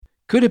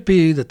Could it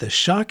be that the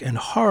shock and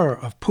horror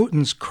of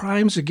Putin's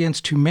crimes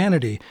against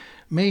humanity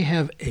may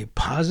have a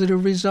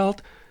positive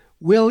result?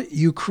 Will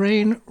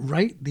Ukraine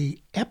write the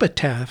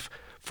epitaph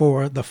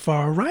for the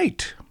far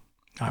right?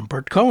 I'm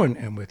Bert Cohen,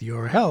 and with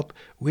your help,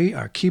 we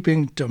are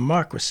keeping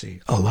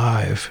democracy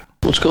alive.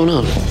 What's going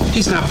on?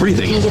 He's not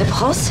breathing. Can you get a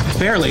pulse?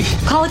 Barely.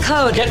 Call a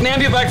code. Get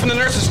Nambia back from the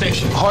nurse's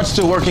station. Heart's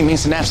still working,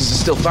 means synapses are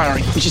still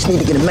firing. We just need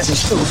to get a message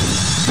through.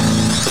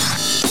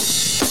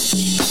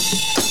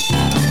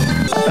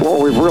 What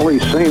we've really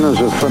seen is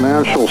a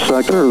financial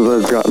sector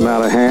that's gotten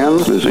out of hand.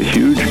 There's a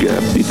huge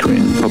gap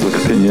between public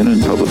opinion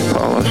and public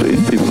policy.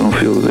 People don't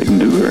feel that they can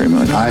do very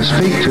much. I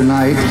speak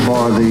tonight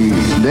for the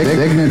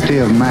dignity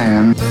of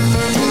man.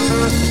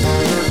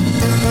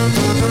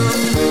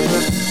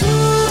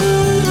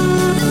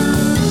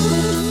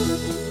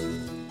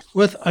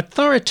 With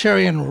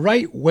authoritarian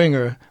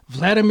right-winger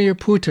Vladimir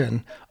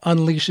Putin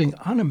unleashing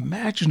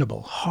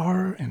unimaginable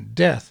horror and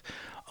death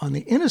on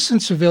the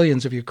innocent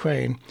civilians of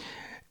Ukraine,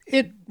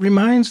 it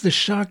reminds the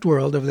shocked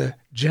world of the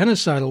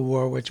genocidal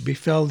war which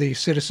befell the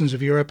citizens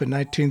of Europe in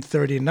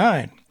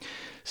 1939.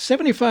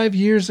 75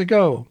 years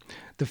ago,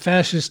 the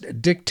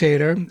fascist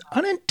dictator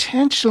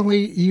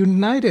unintentionally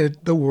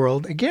united the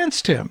world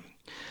against him.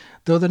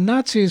 Though the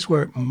Nazis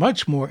were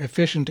much more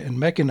efficient and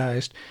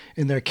mechanized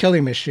in their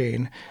killing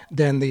machine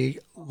than the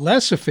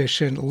less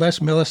efficient,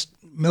 less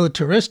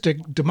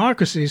militaristic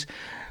democracies,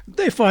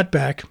 they fought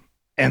back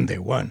and they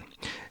won.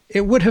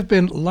 It would have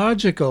been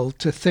logical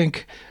to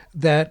think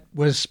that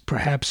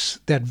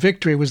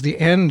victory was the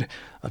end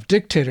of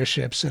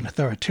dictatorships and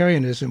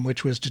authoritarianism,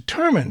 which was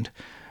determined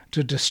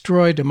to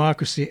destroy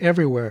democracy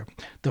everywhere.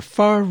 The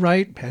far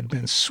right had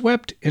been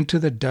swept into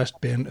the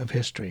dustbin of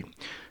history.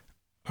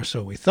 Or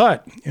so we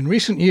thought. In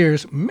recent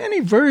years, many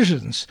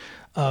versions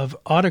of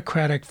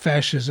autocratic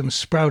fascism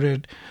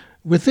sprouted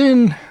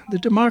within the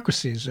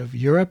democracies of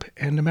Europe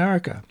and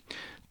America.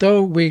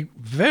 Though we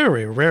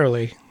very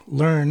rarely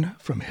learn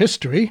from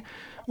history,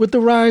 with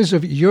the rise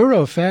of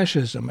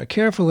Eurofascism, a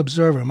careful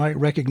observer might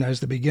recognize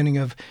the beginning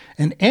of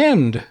an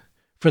end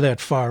for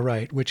that far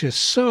right, which has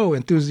so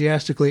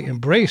enthusiastically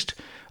embraced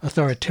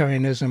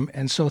authoritarianism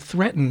and so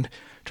threatened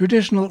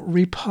traditional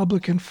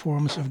Republican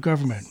forms of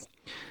government.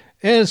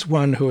 As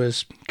one who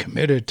is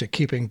committed to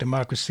keeping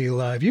democracy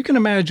alive, you can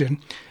imagine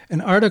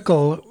an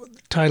article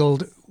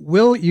titled,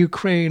 "Will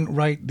Ukraine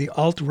Write the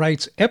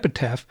Alt-Right's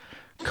Epitaph?"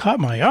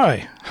 caught my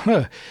eye.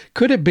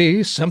 Could it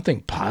be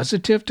something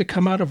positive to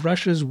come out of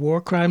Russia's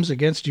war crimes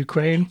against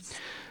Ukraine?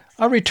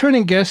 Our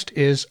returning guest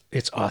is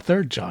its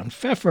author, John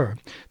Pfeffer.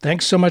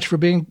 Thanks so much for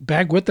being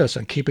back with us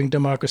on Keeping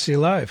Democracy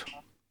Alive.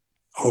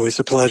 Always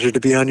a pleasure to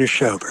be on your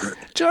show, Bert.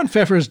 John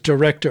Pfeffer is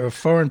Director of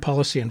Foreign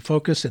Policy and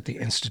Focus at the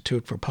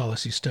Institute for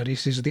Policy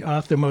Studies. He's the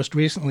author most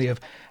recently of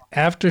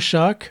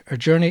Aftershock, A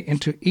Journey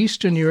into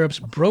Eastern Europe's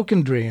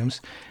Broken Dreams,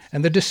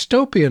 and the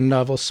dystopian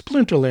novel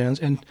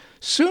Splinterlands, and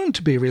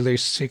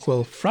soon-to-be-released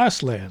sequel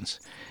Frostlands.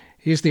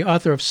 He's the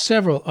author of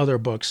several other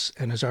books,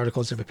 and his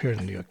articles have appeared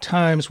in the New York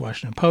Times,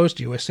 Washington Post,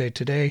 USA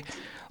Today,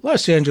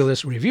 Los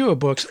Angeles Review of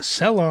Books,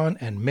 Salon,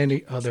 and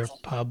many other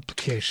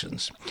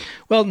publications.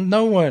 Well,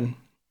 no one,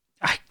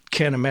 I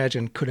can't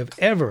imagine, could have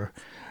ever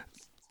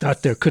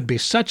thought there could be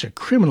such a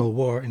criminal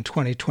war in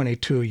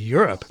 2022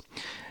 Europe.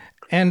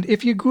 And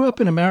if you grew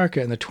up in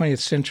America in the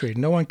 20th century,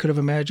 no one could have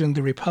imagined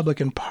the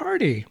Republican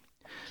Party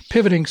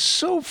pivoting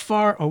so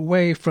far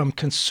away from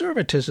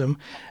conservatism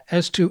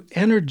as to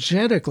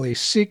energetically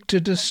seek to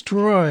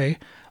destroy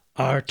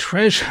our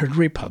treasured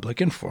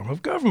Republican form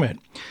of government.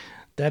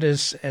 That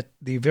is at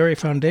the very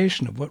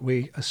foundation of what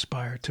we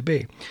aspire to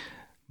be.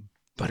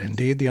 But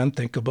indeed, the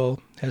unthinkable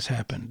has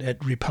happened.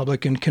 At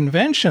Republican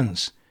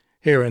conventions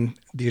here in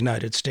the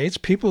United States,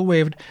 people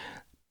waved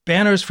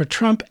banners for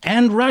Trump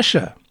and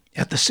Russia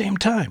at the same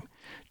time.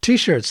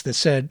 T-shirts that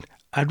said,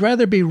 "I'd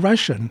rather be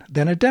Russian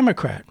than a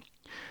Democrat."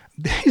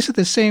 These are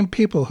the same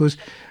people whose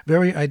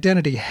very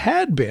identity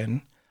had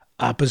been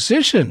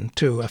opposition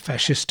to a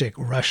fascistic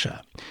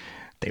Russia.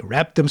 They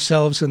wrapped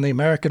themselves in the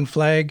American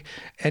flag,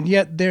 and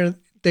yet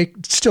they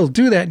still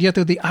do that, yet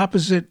they're the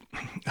opposite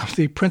of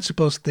the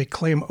principles they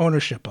claim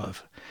ownership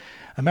of.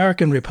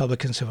 American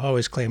Republicans have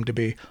always claimed to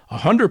be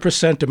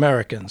 100%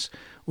 Americans.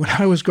 When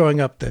I was growing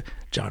up, the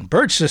John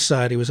Birch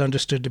Society was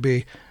understood to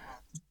be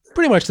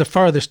pretty much the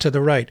farthest to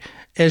the right,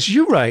 as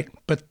you write,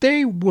 but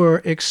they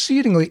were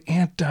exceedingly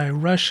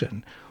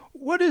anti-Russian.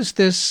 What is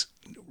this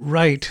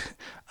right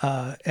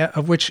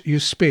of which you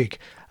speak?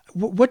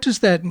 What does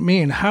that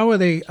mean? How are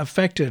they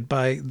affected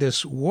by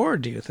this war,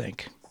 do you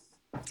think?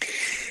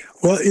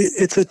 Well,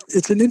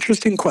 it's an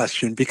interesting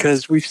question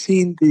because we've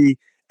seen the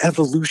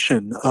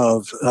evolution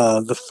of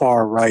the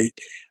far right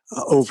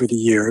over the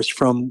years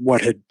from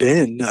what had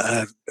been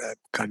a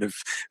kind of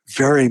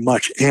very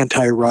much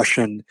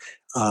anti-Russian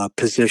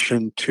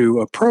position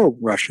to a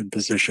pro-Russian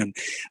position.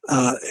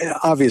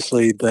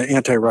 Obviously, the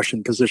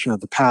anti-Russian position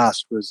of the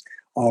past was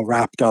all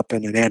wrapped up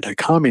in an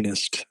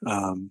anti-communist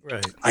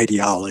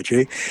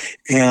ideology.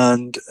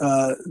 And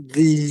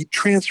the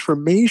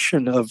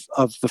transformation of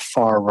the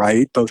far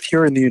right, both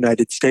here in the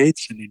United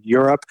States and in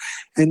Europe,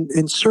 and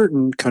in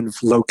certain kind of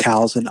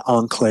locales and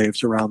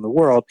enclaves around the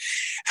world,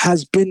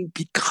 has been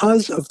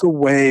because of the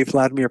way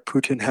Vladimir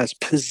Putin has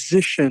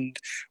positioned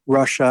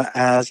Russia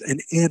as an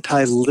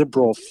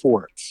anti-liberal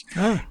force.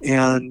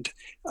 And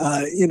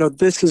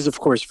this is, of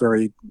course,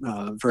 very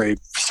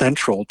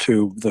central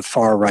to the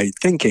far-right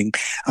thinking,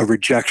 a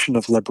rejection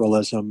of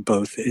liberalism,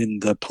 both in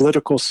the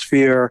political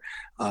sphere,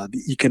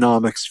 the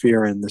economic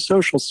sphere, and the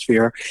social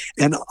sphere.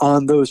 And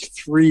on those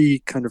three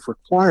kind of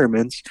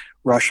requirements,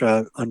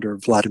 Russia, under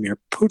Vladimir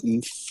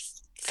Putin,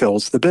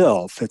 fits the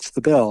bill.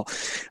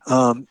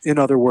 In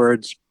other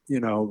words,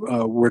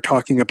 we're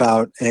talking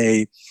about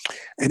an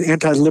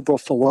anti-liberal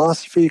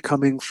philosophy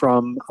coming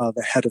from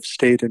the head of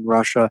state in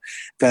Russia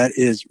that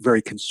is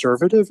very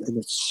conservative in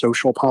its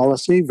social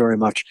policy, very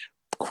much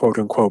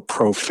quote-unquote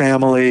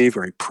pro-family,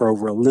 very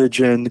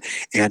pro-religion,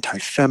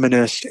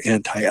 anti-feminist,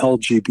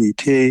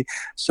 anti-LGBT.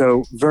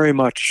 So very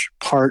much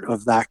part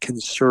of that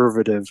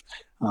conservative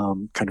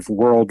kind of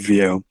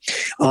worldview.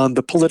 On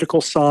the political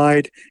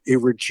side, a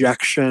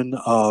rejection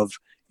of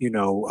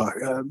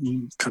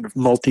kind of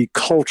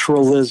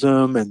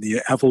multiculturalism and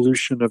the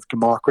evolution of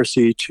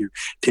democracy to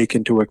take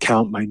into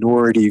account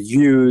minority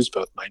views,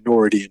 both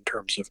minority in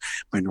terms of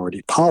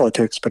minority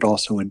politics, but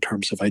also in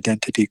terms of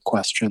identity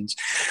questions.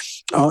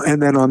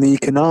 And then on the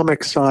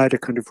economic side, a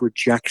kind of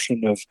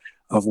rejection of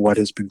what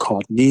has been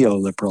called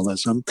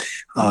neoliberalism.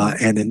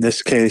 And in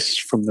this case,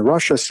 from the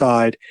Russia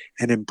side,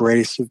 an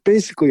embrace of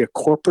basically a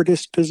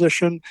corporatist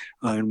position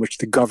in which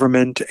the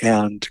government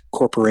and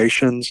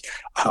corporations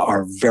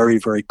are very,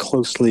 very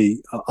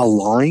closely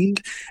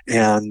aligned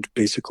and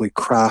basically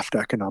craft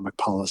economic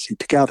policy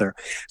together.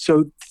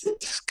 So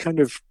this kind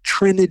of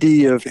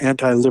trinity of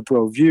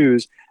anti-liberal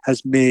views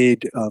has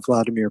made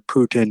Vladimir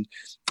Putin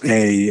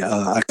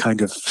a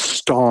kind of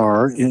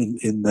star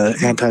in the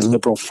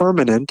anti-liberal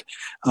firmament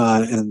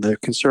and the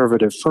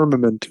conservative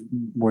firmament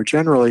more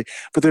generally.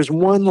 But there's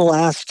one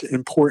last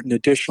important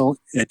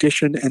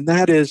addition, and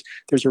that is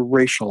there's a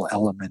racial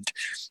element.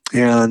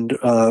 And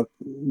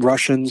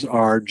Russians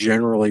are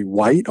generally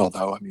white,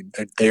 although, I mean,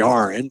 they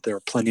aren't. There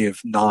are plenty of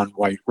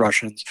non-white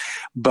Russians.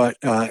 But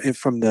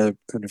from the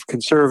kind of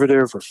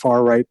conservative or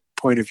far-right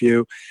point of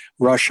view,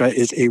 Russia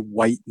is a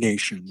white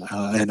nation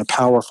and a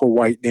powerful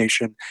white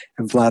nation,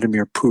 and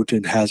Vladimir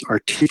Putin has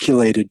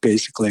articulated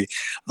basically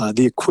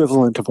the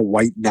equivalent of a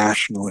white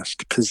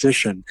nationalist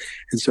position.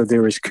 And so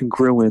there is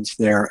congruence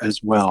there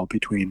as well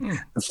between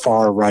the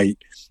far right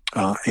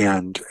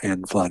and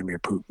Vladimir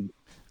Putin.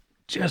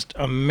 Just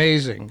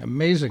amazing,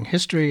 amazing.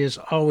 History is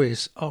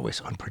always,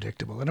 always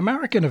unpredictable. And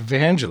American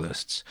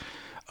evangelists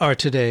are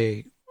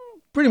today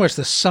pretty much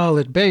the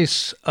solid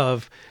base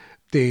of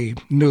the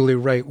newly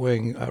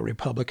right-wing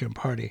Republican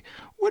Party.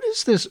 What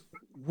is this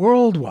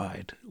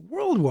worldwide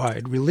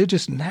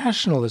religious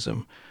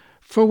nationalism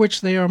for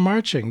which they are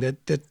marching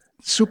that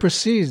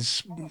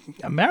supersedes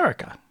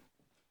America?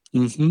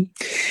 Mm-hmm.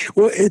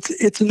 Well,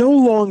 it's no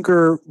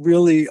longer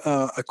really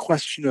a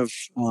question of,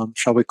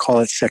 shall we call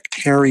it,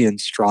 sectarian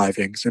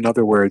strivings. In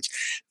other words,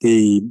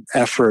 the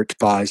effort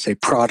by, say,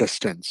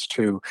 Protestants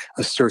to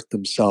assert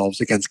themselves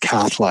against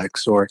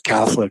Catholics or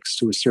Catholics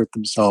to assert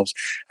themselves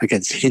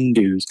against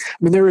Hindus. I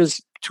mean, there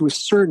is, to a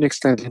certain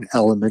extent, an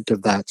element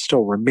of that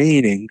still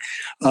remaining,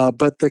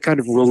 but the kind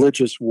of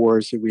religious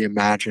wars that we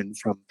imagine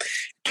from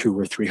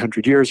 200 or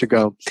 300 years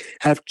ago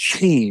have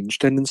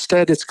changed, and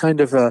instead it's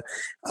kind of a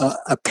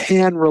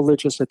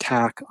pan-religious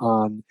attack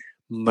on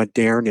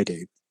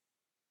modernity.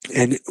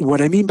 And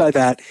what I mean by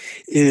that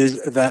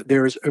is that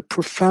there's a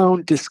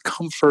profound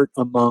discomfort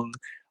among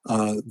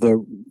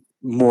the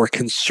more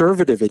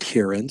conservative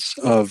adherents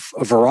of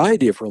a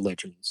variety of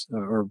religions,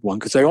 or one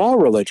could say all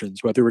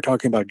religions, whether we're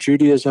talking about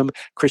Judaism,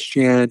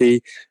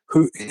 Christianity,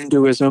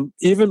 Hinduism,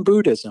 even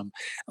Buddhism.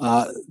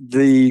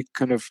 The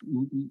kind of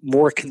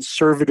more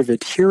conservative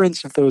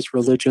adherents of those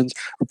religions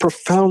are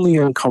profoundly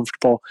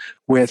uncomfortable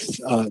with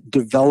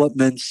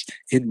developments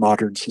in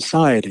modern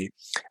society.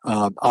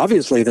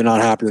 Obviously, they're not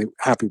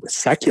happy with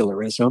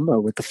secularism,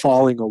 with the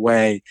falling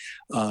away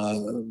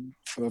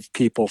of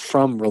people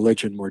from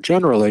religion more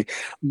generally,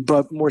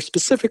 but more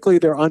specifically,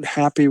 they're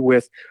unhappy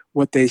with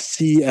what they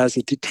see as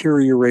a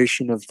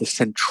deterioration of the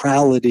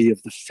centrality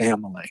of the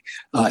family,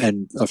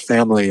 and a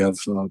family of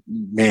a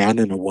man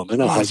and a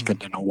woman, a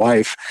husband and a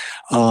wife,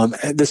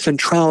 and the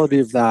centrality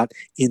of that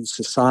in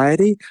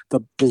society,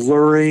 the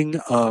blurring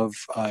of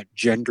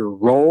gender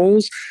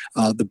roles,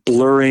 the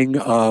blurring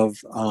of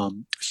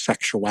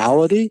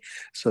sexuality,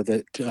 so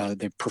that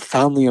they're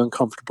profoundly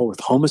uncomfortable with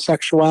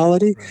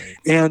homosexuality. Right.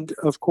 And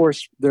of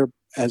course, they're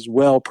as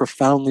well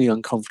profoundly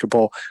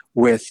uncomfortable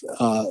with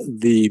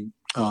the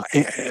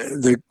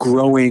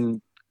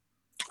growing,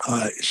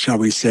 shall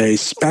we say,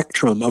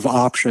 spectrum of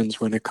options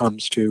when it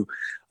comes to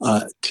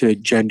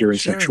gender and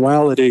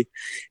sexuality,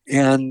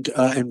 and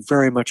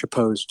very much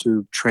opposed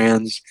to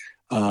trans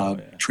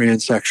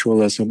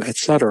transsexualism,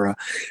 etc.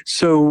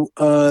 So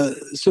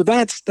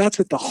that's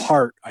at the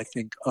heart, I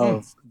think,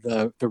 of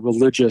the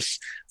religious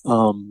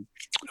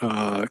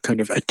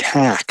kind of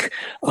attack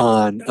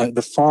on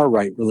the far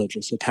right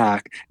religious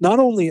attack, not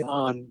only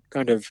on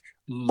kind of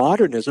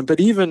modernism, but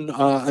even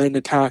an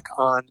attack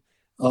on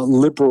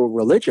liberal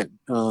religion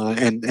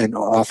and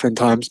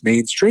oftentimes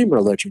mainstream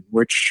religion,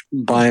 which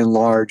by and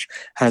large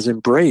has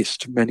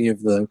embraced many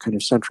of the kind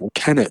of central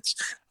tenets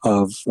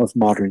of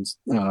modern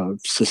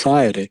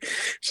society.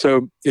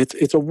 So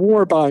it's a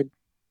war by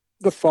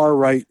the far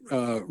right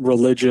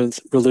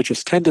religious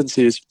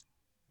tendencies,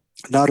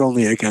 not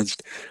only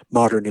against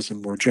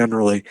modernism more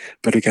generally,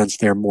 but against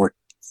their more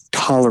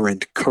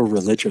tolerant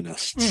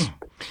co-religionists.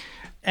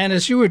 And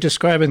as you were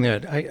describing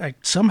that, I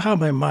somehow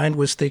my mind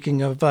was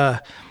thinking of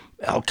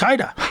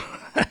Al-Qaeda.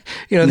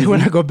 They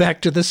want to go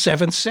back to the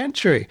 7th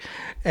century,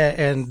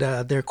 and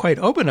they're quite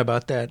open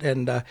about that.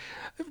 And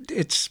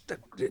it's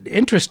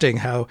interesting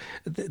how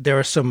there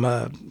are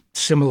some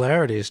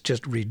similarities,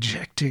 just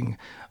rejecting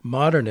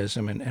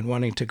modernism and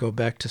wanting to go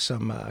back to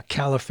some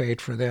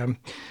caliphate for them.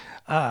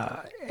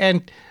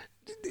 And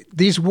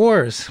these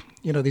wars,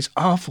 these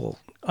awful,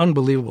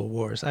 unbelievable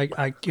wars,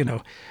 I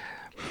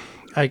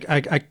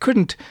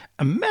couldn't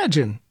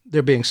imagine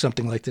there being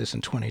something like this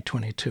in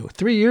 2022.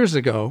 3 years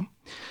ago,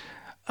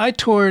 I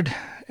toured,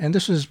 and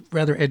this was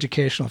rather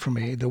educational for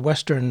me, the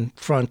Western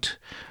Front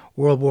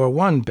World War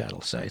I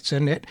battle sites.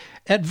 And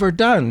at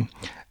Verdun,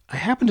 I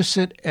happened to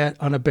sit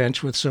on a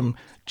bench with some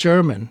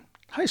German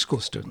high school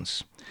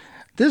students.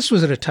 This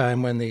was at a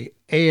time when the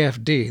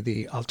AfD,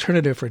 the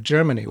Alternative for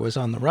Germany, was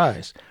on the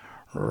rise.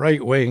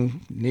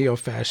 Right-wing,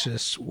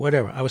 neo-fascists,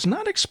 whatever. I was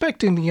not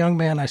expecting the young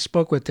man I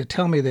spoke with to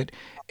tell me that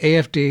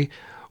AfD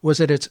was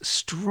at its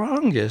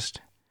strongest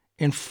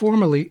in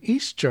formerly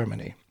East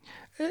Germany.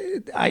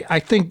 I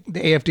think the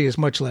AfD is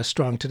much less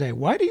strong today.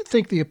 Why do you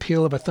think the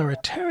appeal of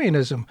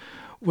authoritarianism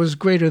was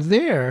greater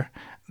there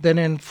than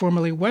in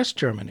formerly West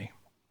Germany?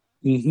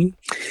 Mm-hmm.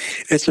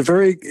 It's a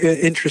very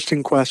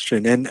interesting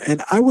question,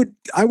 and I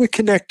would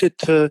connect it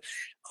to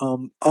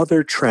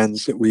other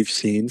trends that we've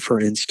seen, for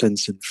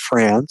instance, in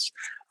France,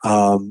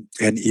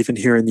 and even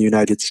here in the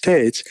United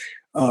States,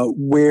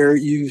 where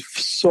you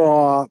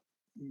saw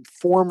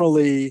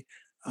formerly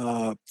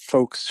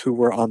folks who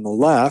were on the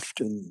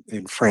left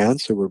in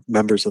France, who were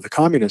members of the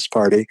Communist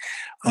Party,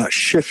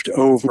 shift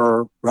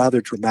over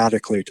rather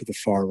dramatically to the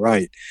far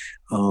right.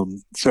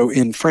 So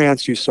in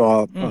France, you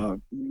saw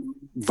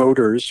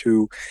voters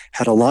who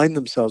had aligned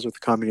themselves with the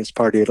Communist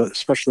Party,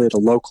 especially at a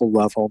local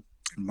level,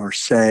 in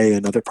Marseille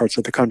and other parts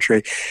of the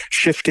country,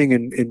 shifting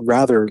in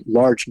rather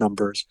large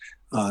numbers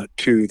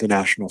to the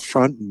National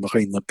Front and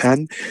Marine Le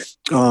Pen.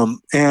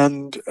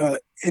 And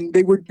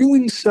they were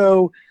doing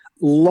so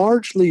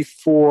largely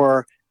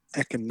for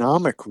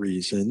economic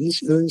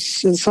reasons, in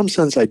some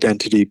sense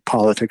identity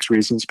politics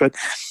reasons, but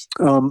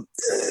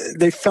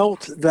they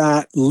felt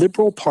that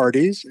liberal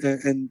parties,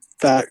 and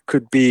that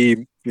could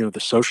be the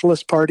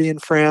Socialist Party in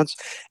France,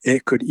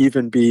 it could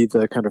even be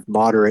the kind of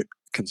moderate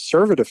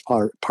conservative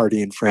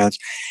party in France,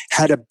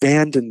 had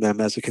abandoned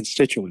them as a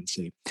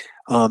constituency,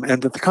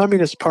 and that the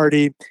Communist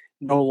Party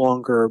no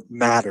longer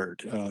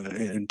mattered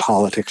in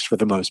politics for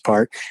the most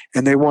part,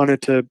 and they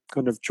wanted to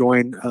kind of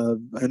join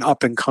an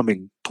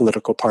up-and-coming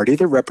political party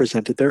that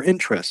represented their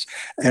interests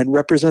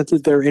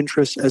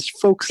as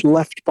folks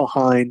left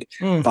behind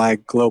by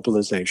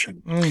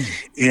globalization.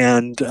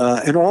 And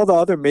all the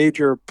other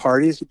major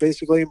parties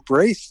basically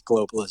embraced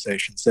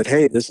globalization, said,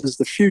 hey, this is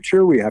the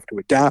future, we have to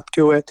adapt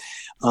to it,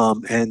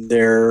 and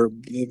there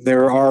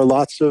are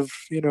lots of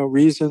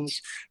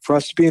reasons for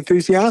us to be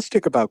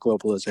enthusiastic about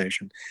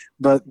globalization.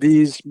 But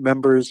these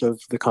members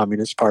of the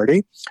Communist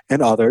Party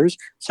and others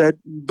said,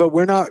 but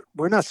we're not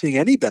seeing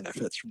any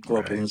benefits from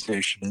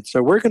globalization, and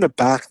so we're going to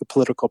back the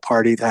political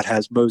party that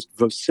has most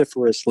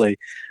vociferously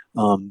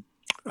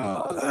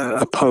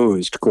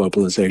opposed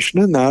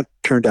globalization, and that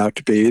turned out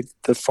to be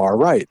the far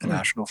right, the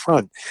National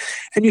Front.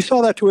 And you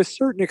saw that to a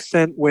certain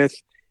extent with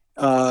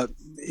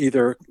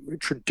either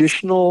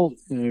traditional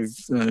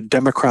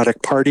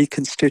Democratic Party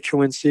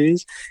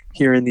constituencies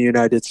here in the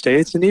United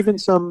States, and even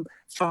some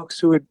folks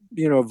who had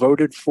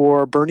voted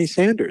for Bernie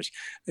Sanders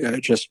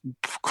just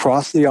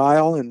crossed the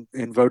aisle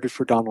and voted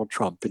for Donald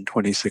Trump in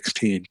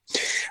 2016.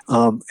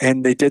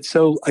 And they did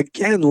so,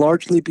 again,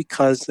 largely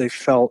because they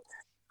felt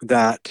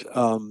that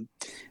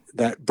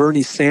that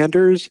Bernie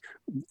Sanders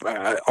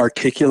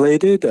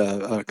articulated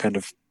a kind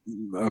of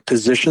a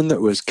position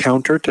that was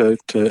counter to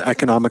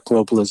economic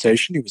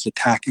globalization. He was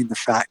attacking the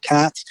fat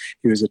cats.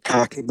 He was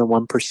attacking the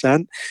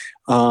 1%.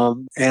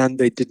 And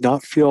they did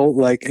not feel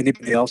like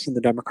anybody else in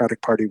the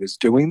Democratic Party was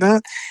doing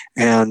that.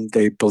 And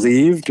they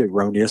believed,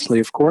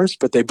 erroneously, of course,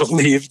 but they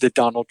believed that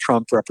Donald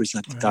Trump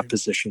represented that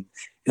position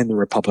in the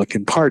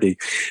Republican Party.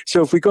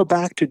 So if we go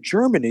back to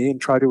Germany and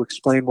try to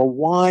explain, well,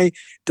 why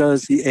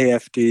does the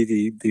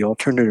AfD, the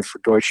Alternative for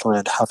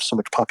Deutschland, have so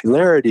much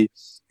popularity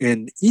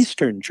in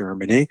Eastern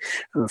Germany,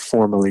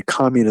 formerly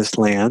communist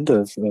land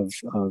of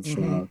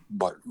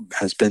what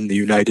has been the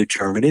United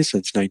Germany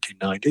since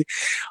 1990.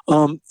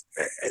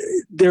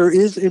 There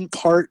is in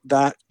part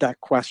that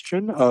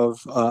question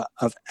of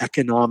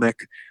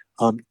economic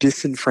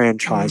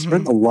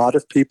disenfranchisement. A lot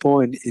of people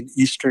in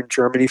Eastern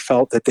Germany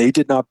felt that they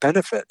did not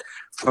benefit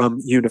from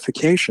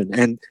unification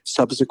and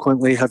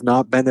subsequently have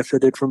not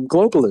benefited from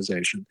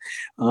globalization.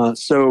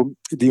 So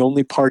the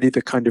only party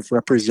that kind of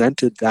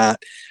represented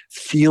that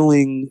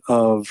feeling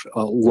of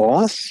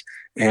loss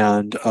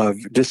and of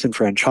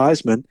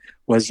disenfranchisement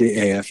was the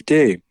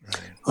AfD.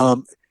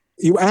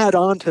 You add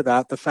on to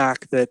that the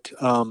fact that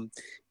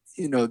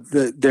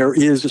there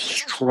is a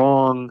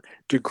strong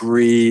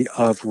degree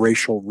of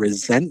racial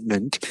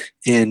resentment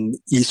in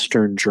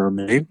Eastern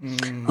Germany.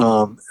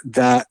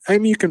 That, I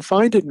mean, you can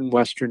find it in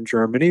Western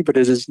Germany, but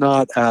it is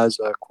not as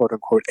quote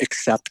unquote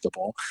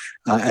acceptable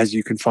as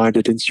you can find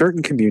it in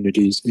certain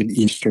communities in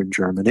Eastern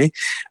Germany,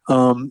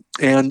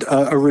 and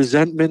a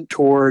resentment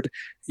toward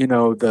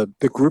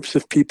the groups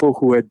of people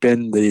who had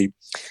been the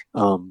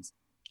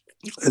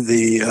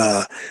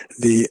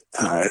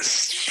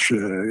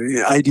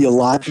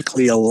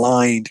ideologically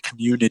aligned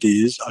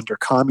communities under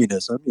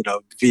communism,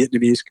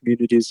 Vietnamese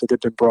communities that had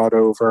been brought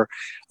over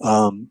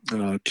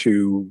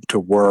to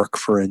work,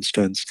 for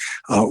instance,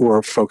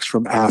 or folks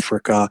from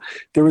Africa.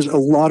 There was a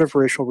lot of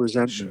racial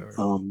resentment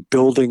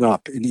building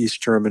up in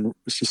East German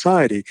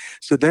society.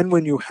 So then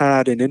when you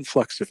had an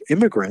influx of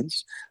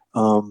immigrants,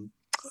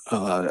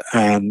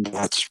 and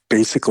that's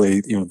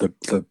basically, the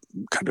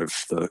kind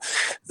of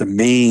the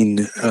main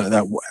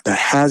that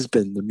has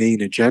been the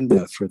main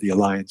agenda for the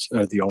alliance,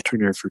 the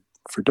Alternative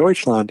for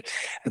Deutschland,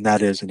 and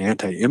that is an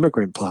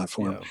anti-immigrant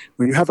platform. Yeah.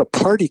 When you have a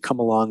party come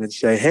along and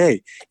say,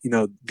 "Hey,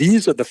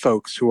 these are the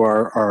folks who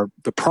are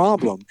the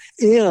problem,"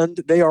 and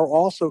they are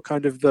also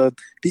kind of the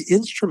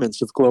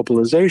instruments of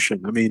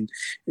globalization. I mean,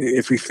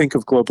 if we think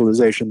of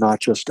globalization not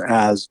just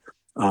as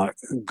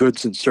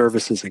goods and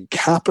services and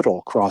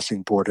capital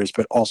crossing borders,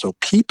 but also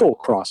people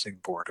crossing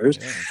borders,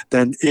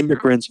 then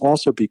immigrants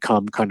also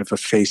become kind of a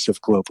face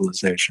of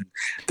globalization.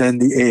 Then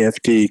the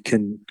AfD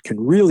can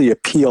really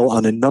appeal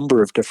on a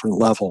number of different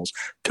levels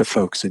to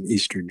folks in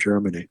Eastern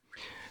Germany.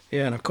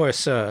 Yeah, and of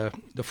course, the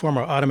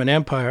former Ottoman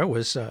Empire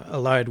was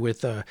allied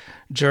with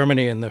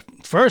Germany in the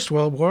First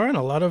World War, and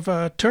a lot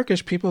of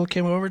Turkish people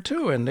came over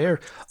too, and they're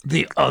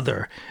the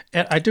other.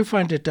 And I do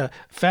find it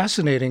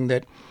fascinating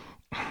that,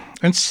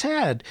 and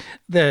sad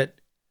that,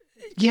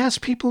 yes,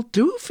 people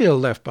do feel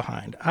left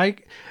behind.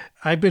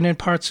 I've been in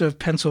parts of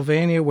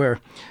Pennsylvania where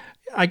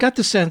I got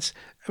the sense,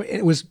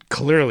 it was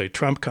clearly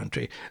Trump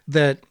country,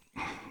 that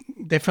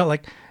they felt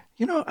like,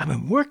 I've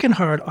been working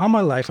hard all my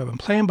life. I've been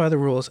playing by the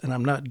rules, and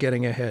I'm not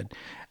getting ahead.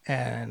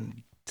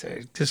 And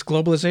this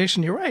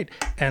globalization, you're right.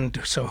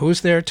 And so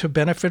who's there to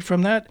benefit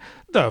from that?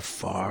 The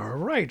far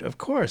right, of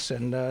course.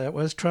 And that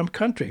was Trump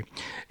country.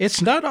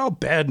 It's not all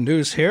bad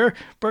news here.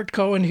 Bert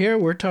Cohen here.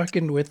 We're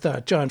talking with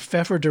John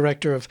Pfeffer,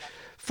 Director of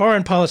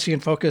Foreign Policy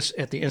and Focus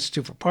at the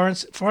Institute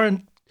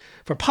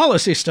for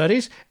Policy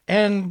Studies.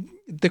 And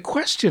the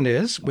question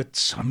is, with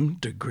some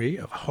degree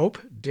of hope,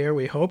 dare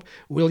we hope,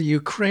 will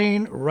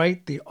Ukraine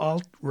write the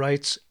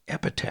alt-right's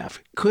epitaph?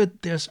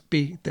 Could this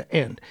be the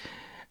end?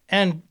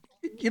 And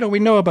we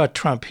know about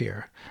Trump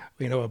here.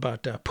 We know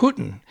about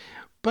Putin.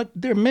 But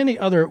there are many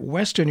other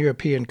Western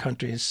European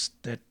countries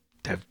that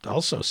have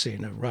also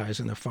seen a rise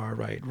in the far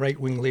right.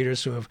 Right-wing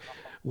leaders who have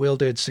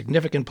wielded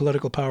significant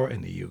political power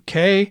in the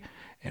UK,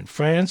 in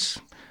France,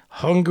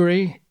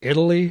 Hungary,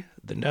 Italy,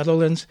 the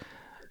Netherlands.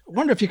 I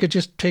wonder if you could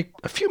just take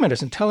a few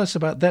minutes and tell us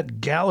about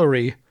that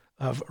gallery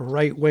of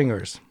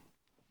right-wingers.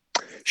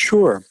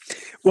 Sure.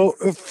 Well,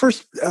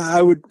 first,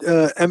 I would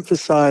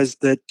emphasize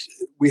that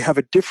we have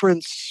a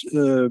difference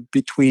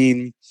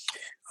between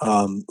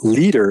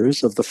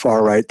leaders of the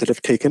far right that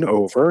have taken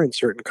over in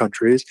certain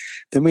countries.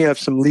 Then we have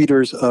some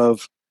leaders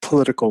of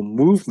political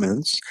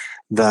movements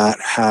that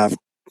have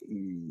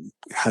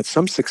had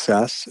some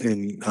success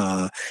in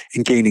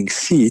gaining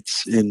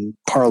seats in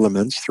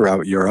parliaments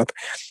throughout Europe.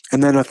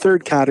 And then a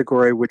third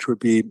category, which would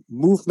be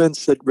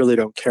movements that really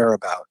don't care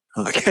about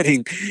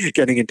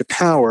getting into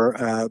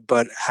power,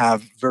 but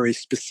have very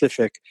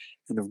specific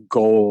kind of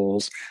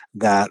goals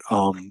that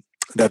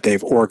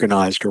they've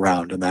organized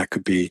around, and that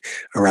could be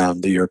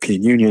around the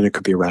European Union, it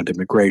could be around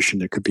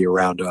immigration, it could be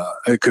around,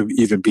 it could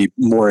even be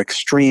more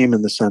extreme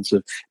in the sense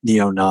of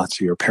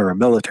neo-Nazi or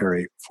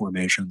paramilitary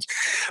formations.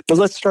 But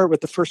let's start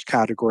with the first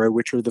category,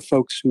 which are the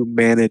folks who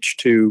managed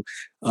to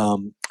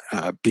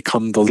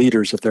become the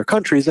leaders of their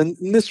countries. And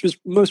this was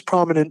most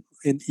prominent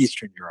in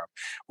Eastern Europe,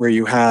 where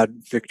you had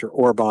Viktor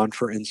Orban,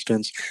 for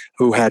instance,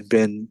 who had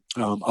been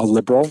a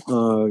liberal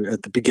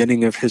at the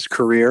beginning of his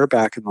career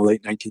back in the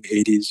late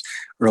 1980s,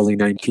 early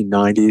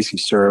 1990s. He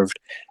served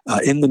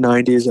in the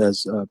 90s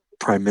as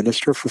prime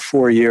minister for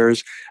 4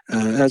 years,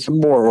 as a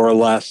more or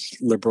less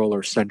liberal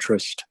or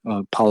centrist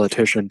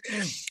politician.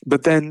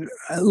 But then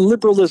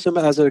liberalism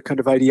as a kind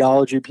of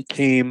ideology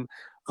became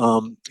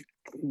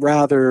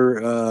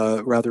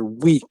rather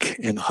weak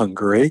in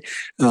Hungary.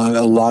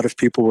 A lot of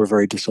people were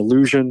very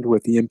disillusioned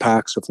with the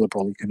impacts of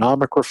liberal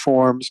economic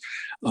reforms,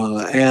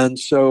 and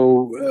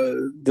so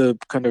the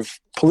kind of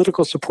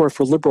political support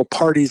for liberal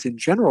parties in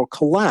general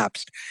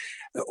collapsed.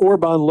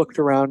 Orban looked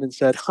around and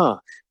said,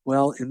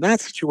 well, in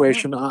that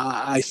situation,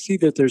 I see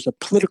that there's a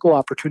political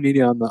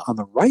opportunity on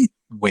the right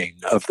wing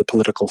of the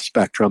political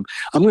spectrum.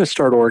 I'm going to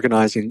start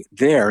organizing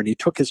there." And he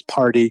took his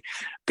party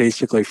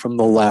basically from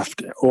the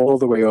left all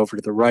the way over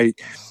to the right,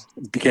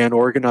 began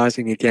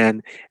organizing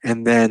again,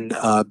 and then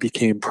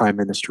became prime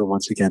minister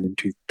once again in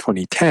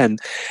 2010,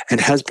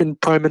 and has been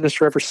prime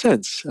minister ever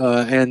since.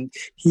 And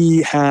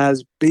he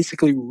has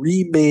basically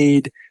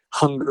remade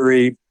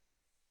Hungary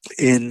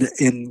in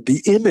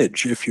the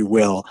image, if you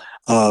will,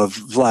 of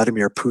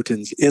Vladimir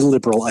Putin's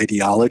illiberal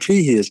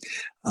ideology. He has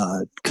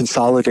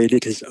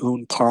consolidated his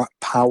own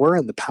power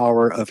and the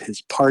power of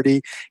his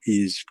party.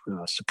 He's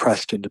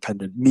suppressed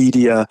independent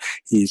media.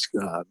 He's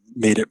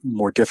made it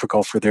more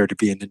difficult for there to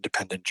be an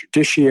independent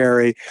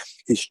judiciary.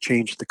 He's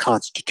changed the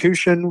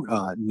Constitution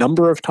a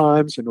number of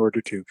times in order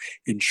to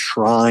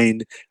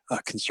enshrine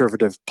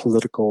conservative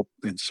political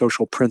and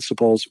social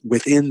principles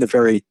within the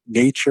very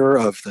nature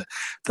of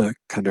the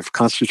kind of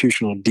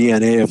constitutional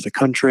DNA of the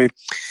country.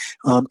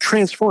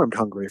 Transformed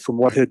Hungary from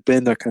what had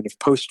been a kind of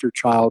poster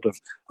child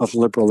of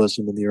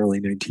liberalism in the early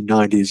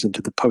 1990s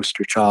into the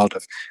poster child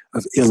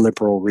of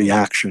illiberal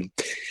reaction.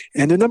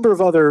 And a number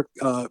of other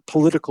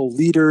political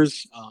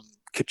leaders,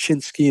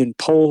 Kaczynski in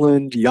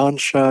Poland,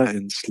 Janša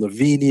in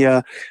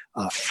Slovenia,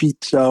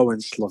 Fico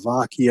in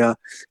Slovakia,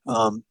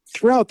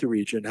 throughout the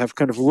region have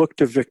kind of looked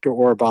to Viktor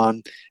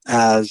Orban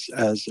as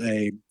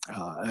a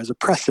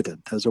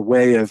precedent, as a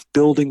way of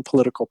building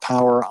political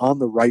power on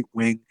the right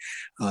wing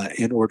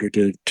in order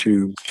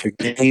to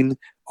gain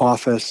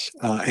office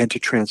and to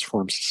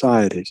transform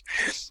societies.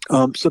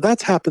 So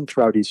that's happened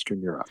throughout Eastern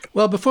Europe.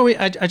 Well, before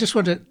I just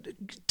want to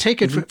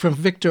take it from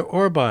Viktor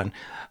Orban.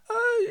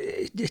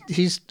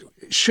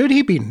 Should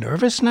he be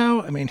nervous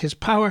now? I mean, his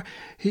power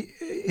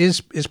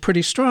is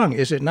pretty strong,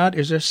 is it not?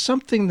 Is there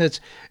something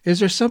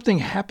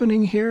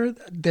happening here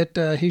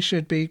that he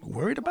should be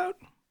worried about?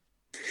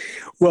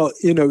 Well,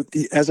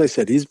 as I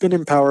said, he's been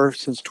in power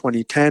since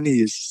 2010.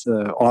 He's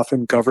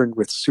often governed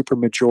with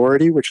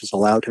supermajority, which has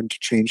allowed him to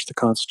change the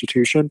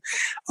constitution.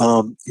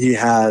 He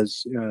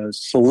has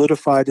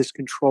solidified his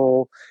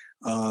control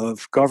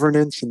of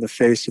governance in the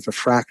face of a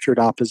fractured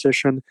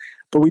opposition.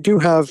 But we do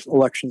have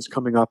elections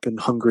coming up in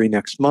Hungary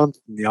next month,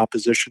 and the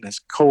opposition has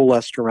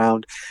coalesced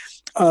around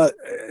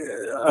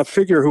a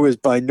figure who is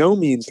by no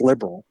means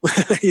liberal.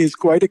 He's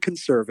quite a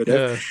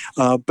conservative,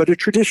 but a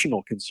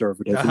traditional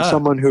conservative, and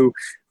someone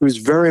who's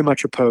very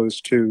much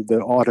opposed to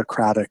the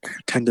autocratic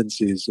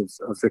tendencies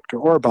of Viktor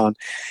Orban.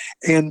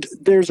 And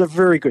there's a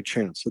very good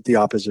chance that the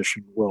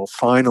opposition will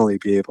finally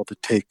be able to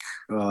take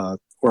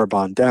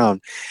Orban down.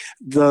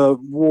 The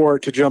war,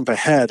 to jump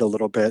ahead a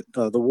little bit,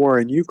 the war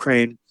in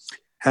Ukraine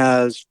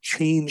has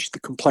changed the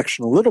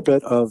complexion a little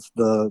bit of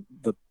the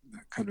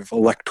kind of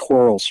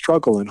electoral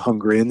struggle in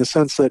Hungary, in the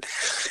sense that,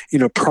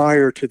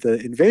 prior to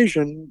the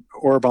invasion,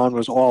 Orban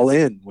was all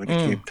in when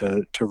it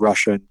came to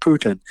Russia and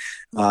Putin,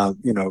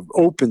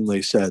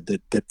 openly said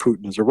that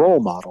Putin is a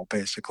role model,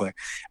 basically.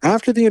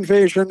 After the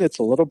invasion, it's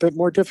a little bit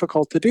more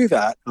difficult to do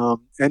that.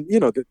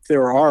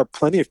 There are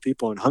plenty of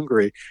people in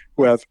Hungary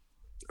who have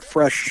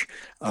fresh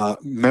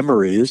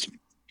memories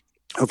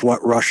of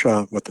what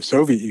the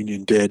Soviet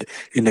Union did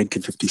in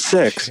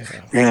 1956,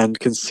 and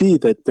can see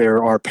that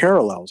there are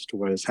parallels to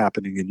what is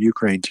happening in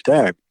Ukraine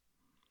today.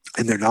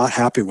 And they're not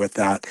happy with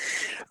that.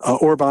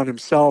 Orban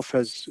himself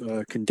has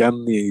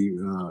condemned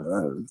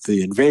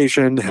the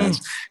invasion, has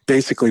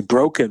basically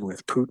broken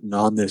with Putin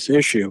on this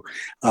issue.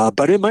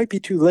 But it might be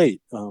too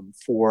late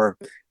for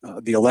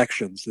the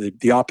elections.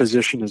 The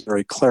opposition has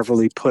very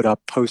cleverly put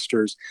up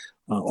posters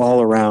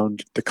all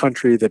around the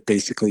country that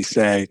basically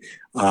say,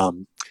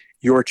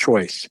 your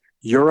choice,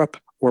 Europe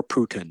or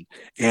Putin.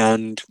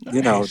 And,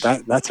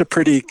 that's a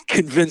pretty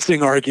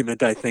convincing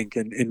argument, I think,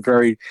 in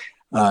very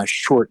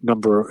short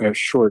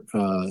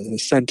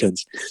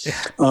sentence.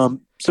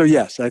 So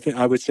yes,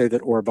 I would say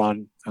that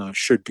Orban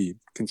should be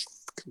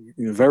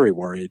very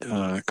worried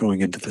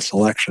going into this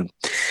election.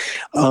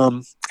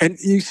 And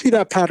you see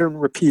that pattern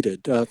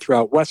repeated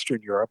throughout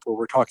Western Europe, where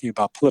we're talking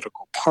about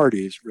political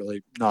parties,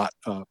 really not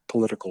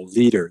political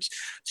leaders.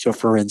 So,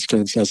 for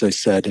instance, as I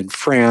said, in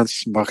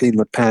France, Marine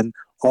Le Pen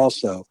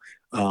also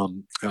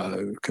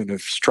kind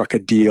of struck a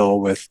deal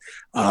with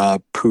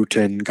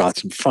Putin, got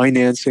some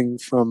financing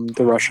from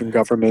the Russian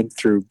government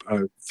through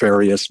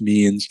various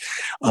means,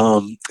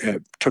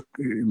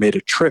 made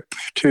a trip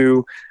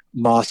to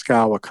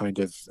Moscow, a kind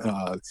of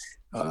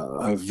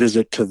a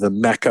visit to the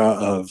Mecca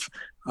of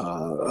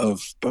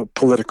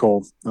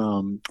political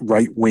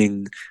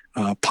right-wing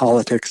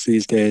politics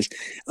these days.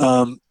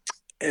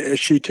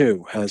 She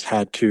too has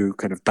had to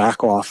kind of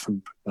back off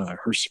from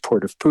her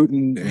support of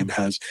Putin, and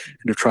has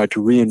tried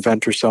to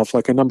reinvent herself,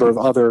 like a number of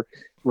other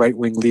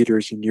right-wing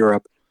leaders in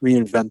Europe,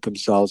 reinvent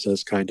themselves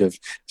as kind of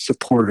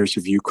supporters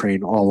of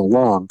Ukraine all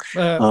along.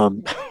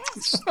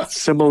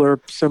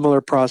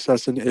 Similar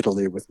process in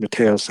Italy with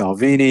Matteo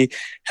Salvini,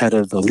 head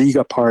of the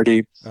Lega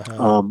party,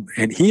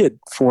 and he had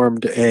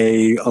formed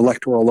a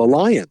electoral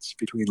alliance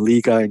between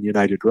Lega and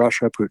United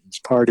Russia, Putin's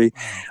party,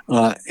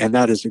 and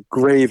that is a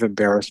grave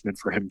embarrassment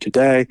for him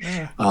today.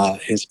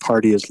 His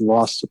party has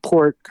lost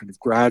support kind of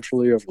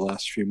gradually over the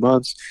last few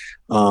months,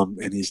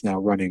 and he's now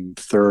running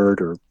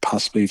third or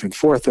possibly even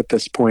fourth at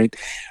this point.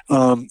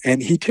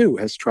 And he too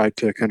has tried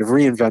to kind of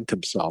reinvent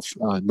himself,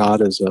 not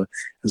as a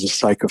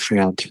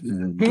sycophant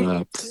and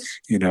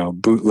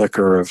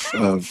bootlicker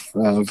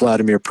of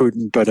Vladimir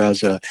Putin, but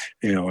as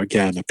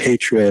again a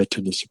patriot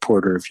and a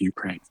supporter of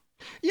Ukraine.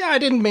 Yeah, I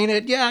didn't mean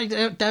it.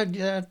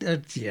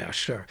 Yeah,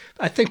 sure.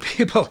 I think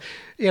people,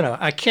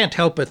 I can't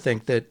help but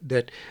think that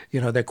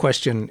the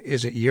question,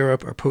 is it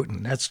Europe or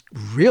Putin? That's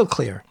real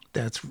clear.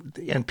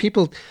 And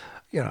people,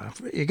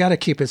 you got to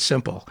keep it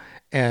simple,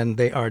 and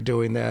they are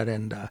doing that.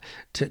 And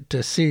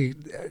to see,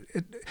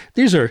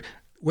 these are.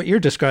 What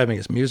you're describing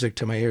is music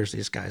to my ears,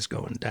 these guys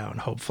going down,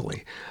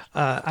 hopefully.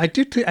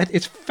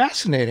 It's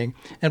fascinating.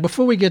 And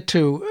before we get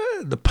to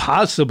the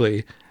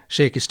possibly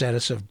shaky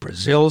status of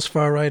Brazil's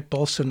far-right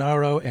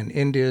Bolsonaro and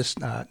India's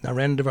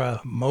Narendra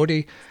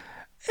Modi,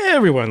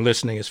 everyone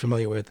listening is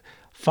familiar with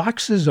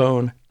Fox's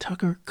own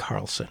Tucker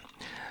Carlson.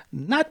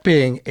 Not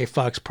being a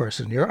Fox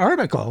person, your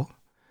article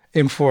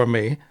informed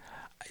me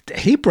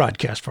he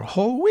broadcast for a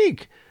whole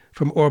week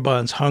from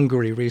Orban's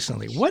Hungary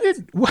recently.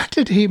 What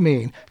did he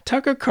mean,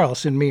 Tucker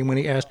Carlson mean, when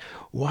he asked,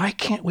 why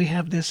can't we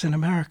have this in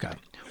America?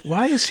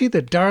 Why is he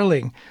the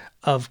darling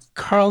of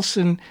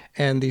Carlson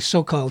and the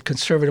so-called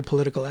Conservative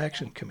Political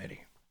Action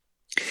Committee?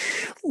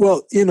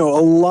 Well, a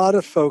lot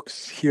of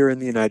folks here in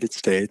the United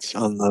States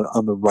on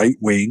the right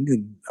wing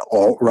and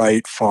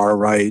alt-right,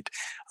 far-right,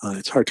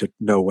 it's hard to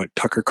know what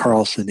Tucker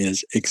Carlson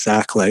is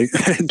exactly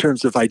in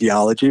terms of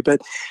ideology,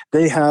 but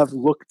they have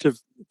looked to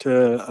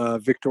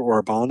Viktor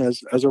Orban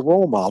as a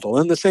role model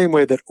in the same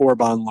way that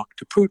Orban looked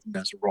to Putin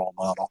as a role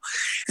model.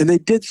 And they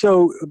did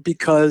so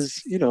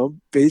because,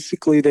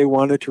 basically they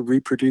wanted to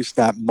reproduce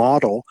that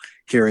model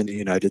here in the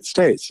United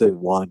States. They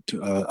want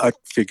a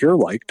figure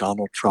like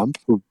Donald Trump,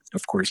 who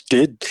of course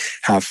did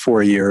have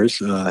 4 years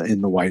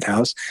in the White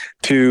House,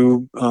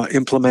 to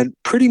implement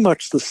pretty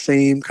much the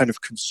same kind of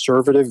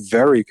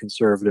very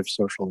conservative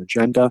social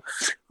agenda,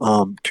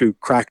 to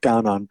crack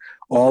down on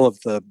all of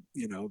the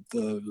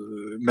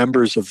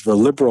members of the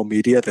liberal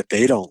media that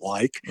they don't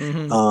like,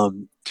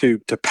 to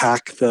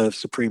pack the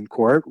Supreme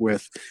Court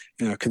with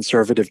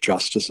conservative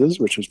justices,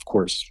 which is of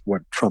course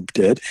what Trump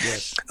did.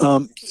 Yes.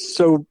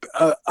 So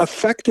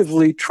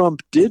effectively,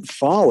 Trump did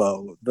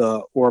follow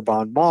the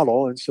Orban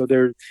model, and so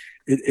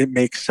it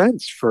makes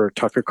sense for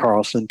Tucker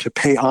Carlson to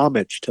pay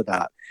homage to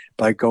that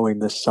by going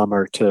this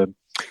summer to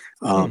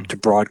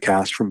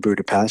broadcast from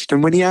Budapest.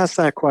 And when he asked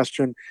that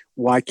question,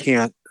 why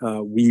can't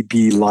we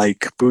be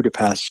like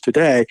Budapest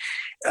today?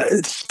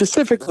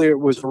 Specifically, it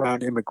was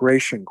around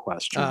immigration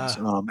questions.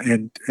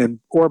 And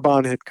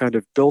Orban had kind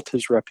of built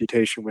his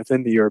reputation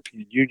within the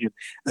European Union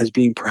as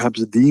being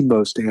perhaps the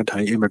most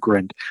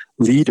anti-immigrant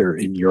leader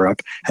in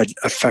Europe, had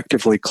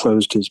effectively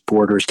closed his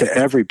borders to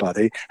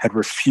everybody, had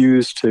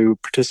refused to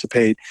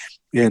participate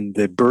in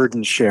the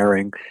burden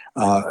sharing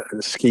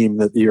scheme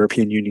that the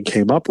European Union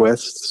came up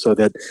with, so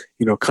that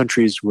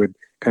countries would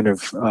kind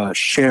of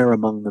share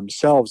among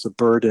themselves the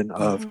burden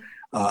of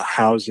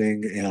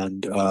housing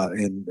and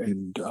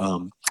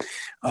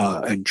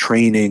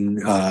training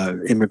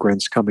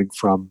immigrants coming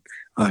from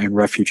and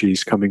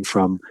refugees coming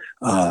from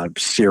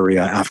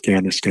Syria,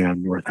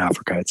 Afghanistan, North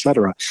Africa,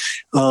 etc.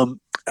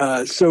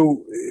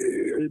 So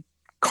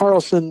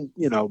Carlson,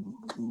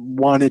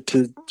 wanted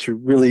to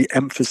really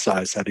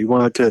emphasize that. He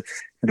wanted to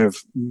kind of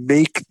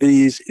make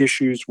these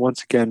issues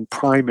once again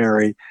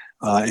primary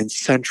and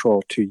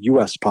central to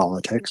U.S.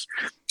 politics.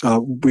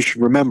 We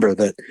should remember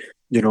that,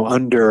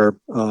 under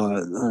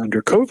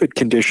COVID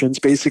conditions,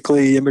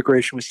 basically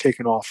immigration was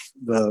taken off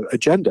the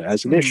agenda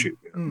as an issue.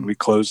 We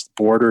closed the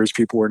borders;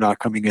 people were not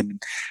coming in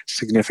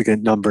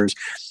significant numbers.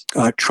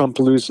 Trump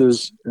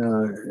loses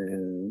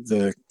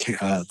the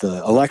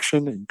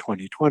election in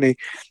 2020.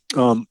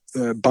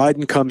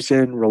 Biden comes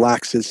in,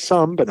 relaxes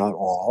some, but not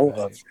all,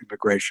 of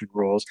immigration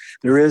rules.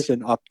 There is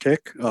an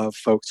uptick of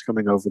folks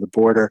coming over the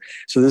border.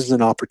 So this is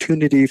an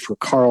opportunity for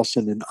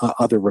Carlson and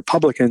other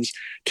Republicans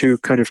to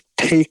kind of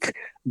take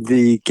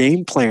the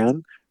game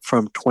plan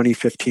from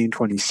 2015,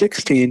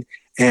 2016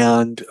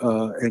 and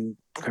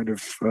kind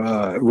of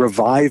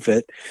revive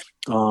it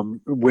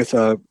with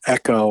a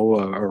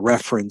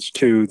reference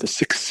to the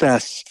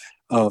success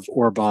of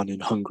Orban in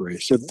Hungary.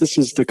 So this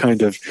is the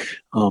kind of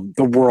the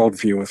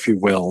worldview, if you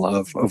will,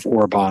 of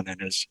Orban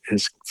and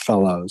his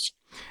fellows.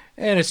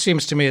 And it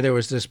seems to me there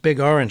was this big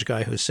orange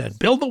guy who said,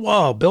 build the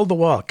wall, build the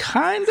wall.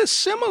 Kind of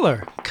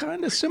similar.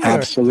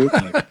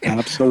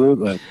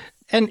 Absolutely.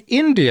 And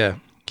India,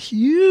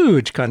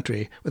 huge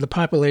country with a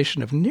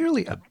population of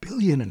nearly 1.5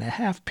 billion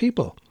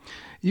people.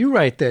 You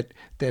write that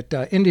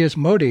India's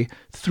Modi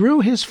threw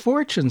his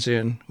fortunes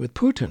in with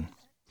Putin.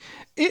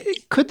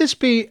 Could this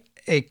be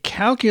a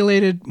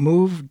calculated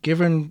move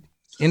given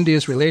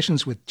India's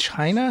relations with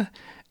China?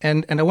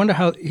 And I wonder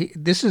how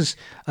this is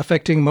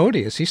affecting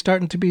Modi. Is he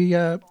starting to be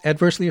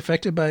adversely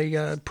affected by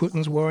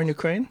Putin's war in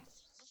Ukraine?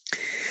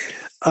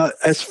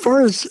 As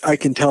far as I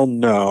can tell,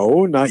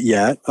 no, not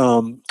yet.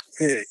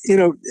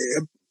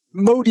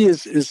 Modi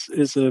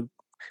is a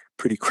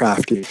pretty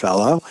crafty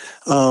fellow.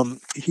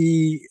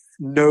 He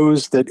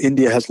knows that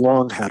India has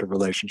long had a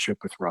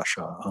relationship with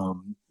Russia.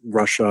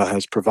 Russia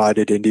has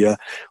provided India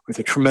with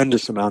a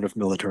tremendous amount of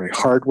military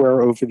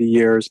hardware over the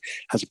years,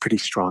 has a pretty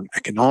strong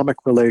economic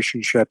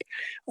relationship.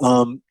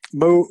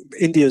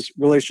 India's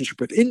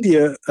relationship with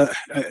India's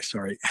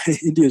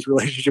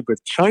relationship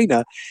with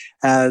China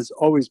has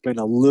always been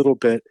a little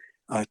bit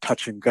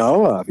touch and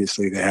go.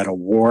 Obviously, they had a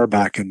war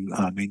back in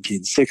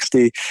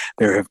 1960.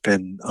 There have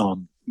been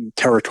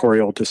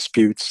territorial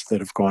disputes that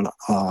have gone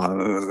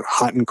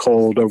hot and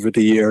cold over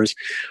the years.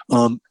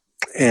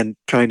 And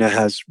China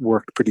has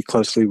worked pretty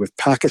closely with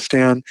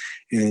Pakistan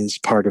as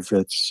part of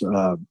its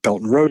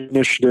Belt and Road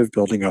Initiative,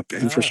 building up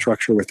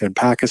infrastructure within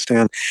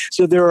Pakistan.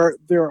 So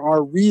there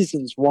are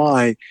reasons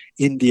why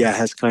India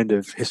has kind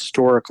of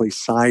historically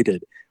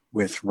sided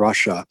with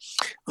Russia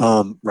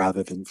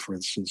rather than, for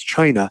instance,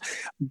 China.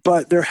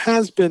 But there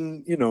has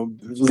been,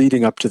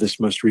 leading up to this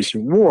most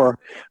recent war,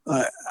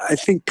 I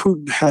think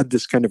Putin had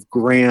this kind of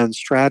grand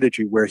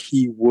strategy where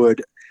he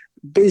would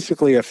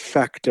basically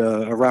affect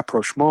a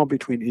rapprochement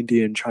between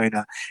India and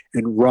China,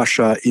 and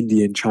Russia,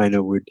 India, and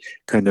China would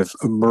kind of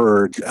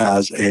emerge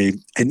as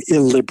an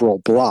illiberal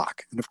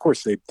bloc. And of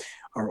course,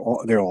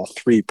 they're all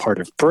three part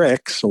of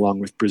BRICS, along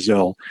with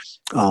Brazil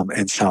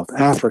and South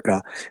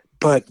Africa.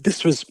 But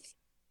this was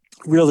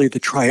really the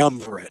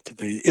triumvirate,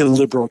 the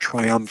illiberal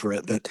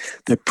triumvirate that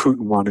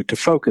Putin wanted to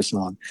focus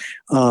on.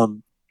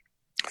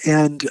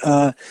 And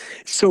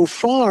so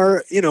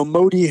far,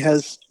 Modi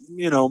has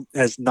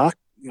not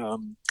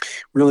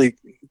really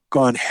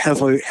gone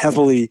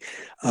heavily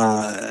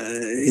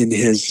in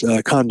his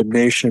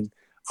condemnation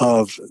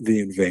of the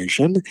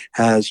invasion,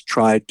 has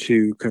tried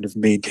to kind of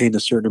maintain a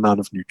certain amount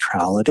of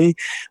neutrality,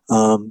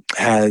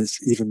 has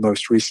even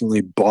most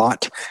recently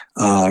bought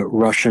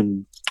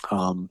Russian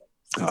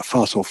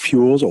fossil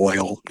fuels,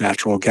 oil,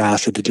 natural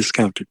gas at a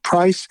discounted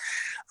price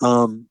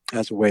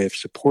as a way of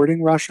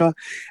supporting Russia.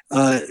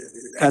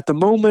 At the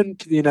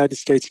moment, the United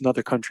States and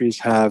other countries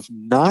have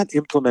not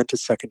implemented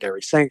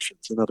secondary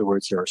sanctions. In other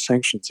words, there are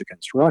sanctions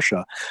against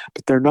Russia,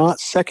 but they're not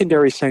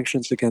secondary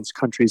sanctions against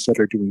countries that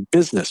are doing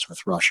business with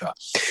Russia.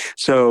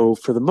 So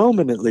for the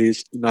moment, at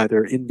least,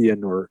 neither India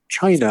nor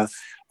China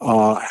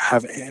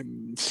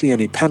see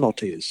any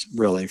penalties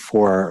really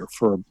for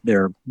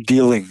their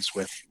dealings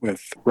with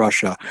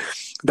Russia.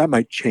 That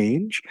might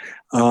change,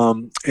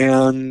 and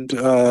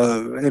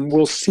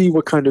we'll see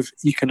what kind of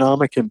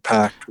economic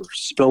impact or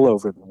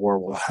spillover the war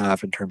will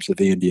have in terms of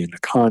the Indian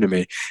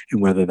economy,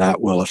 and whether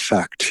that will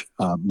affect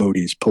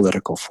Modi's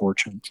political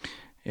fortunes.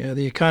 Yeah,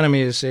 the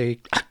economy is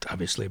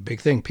obviously a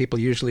big thing. People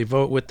usually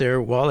vote with their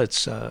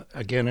wallets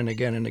again and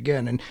again and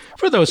again. And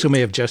for those who may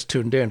have just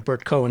tuned in,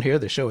 Bert Cohen here.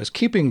 The show is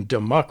Keeping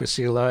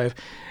Democracy Alive.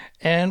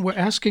 And we're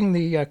asking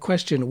the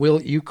question,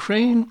 will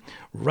Ukraine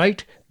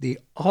write the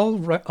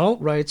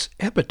alt-right's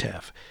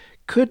epitaph?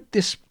 Could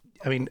this,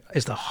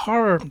 is the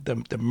horror,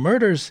 the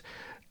murders,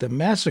 the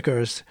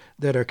massacres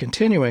that are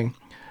continuing,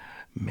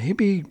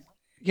 maybe,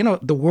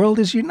 the world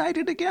is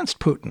united against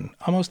Putin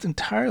almost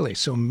entirely.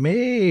 So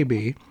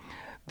maybe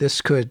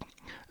this could,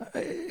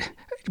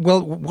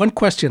 one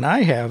question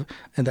I have,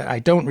 and that I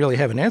don't really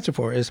have an answer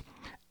for, is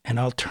an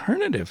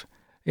alternative.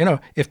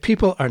 If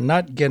people are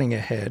not getting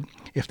ahead,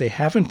 if they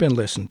haven't been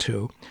listened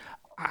to,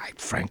 I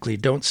frankly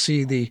don't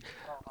see the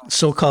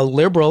so-called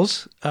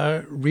liberals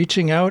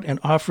reaching out and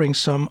offering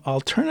some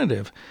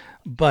alternative.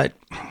 But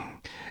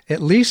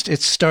at least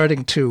it's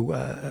starting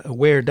to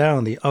wear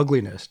down the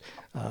ugliness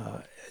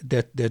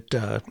that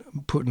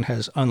Putin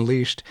has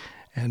unleashed,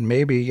 and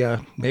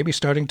maybe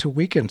starting to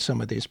weaken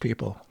some of these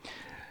people.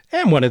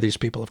 And one of these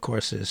people, of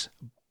course, is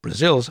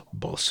Brazil's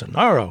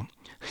Bolsonaro.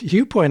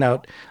 You point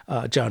out,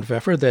 John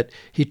Pfeffer, that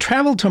he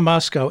traveled to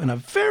Moscow in a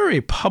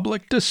very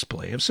public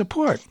display of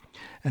support.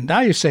 And now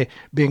you say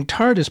being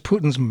tarred as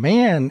Putin's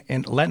man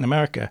in Latin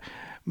America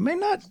may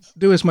not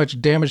do as much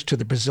damage to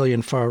the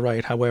Brazilian far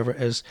right, however,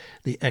 as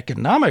the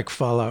economic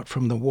fallout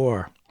from the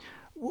war.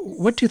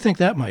 What do you think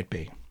that might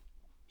be?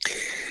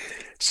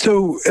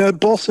 So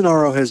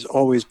Bolsonaro has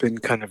always been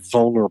kind of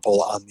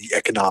vulnerable on the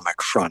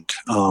economic front.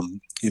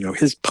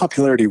 His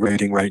popularity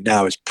rating right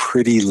now is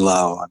pretty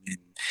low.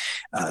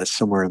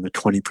 Somewhere in the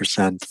 20%,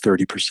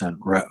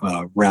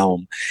 30%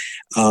 realm.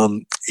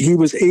 He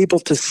was able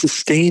to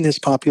sustain his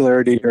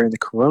popularity during the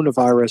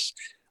coronavirus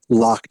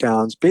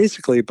lockdowns,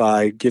 basically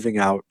by giving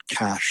out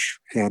cash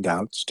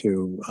handouts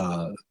to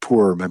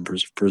poorer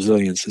members of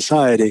Brazilian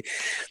society.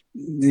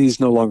 He's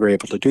no longer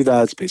able to do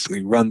that. It's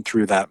basically run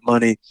through that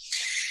money.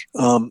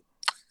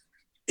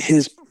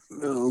 His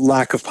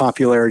lack of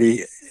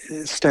popularity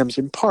stems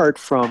in part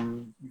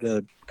from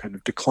the kind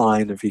of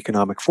decline of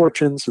economic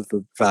fortunes of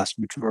the vast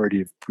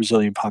majority of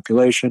Brazilian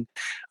population,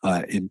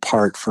 in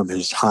part from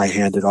his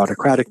high-handed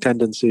autocratic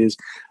tendencies,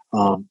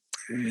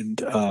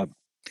 and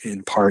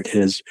in part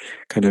his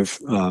kind of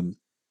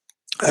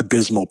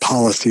abysmal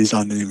policies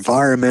on the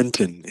environment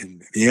and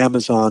in the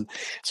Amazon.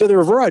 So there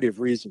are a variety of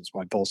reasons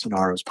why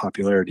Bolsonaro's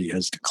popularity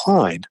has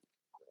declined.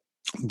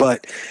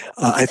 But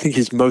I think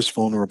he's most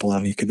vulnerable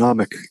on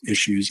economic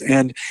issues.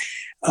 And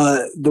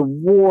the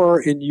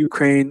war in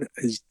Ukraine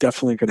is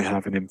definitely going to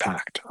have an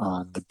impact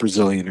on the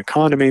Brazilian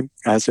economy,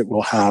 as it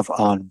will have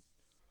on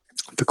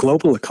the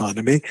global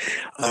economy.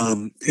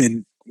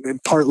 And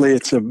partly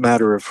it's a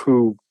matter of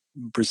who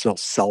Brazil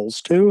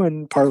sells to,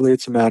 and partly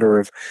it's a matter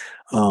of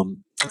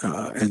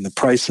and the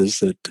prices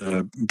that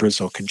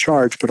Brazil can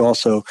charge, but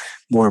also,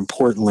 more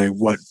importantly,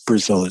 what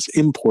Brazil is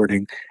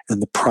importing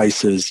and the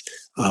prices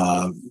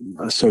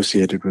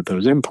associated with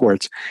those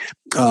imports.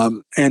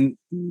 And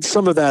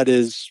some of that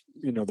is,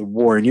 the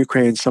war in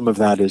Ukraine. Some of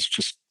that is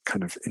just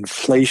kind of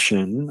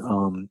inflation,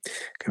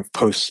 kind of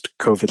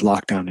post-COVID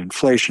lockdown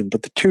inflation.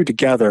 But the two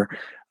together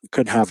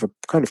could have a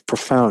kind of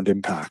profound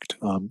impact.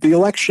 The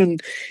election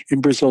in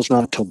Brazil is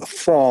not until the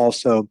fall,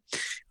 so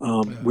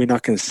we're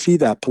not going to see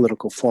that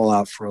political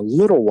fallout for a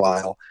little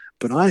while.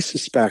 But I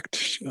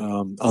suspect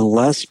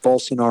unless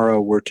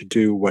Bolsonaro were to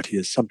do what he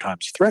has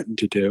sometimes threatened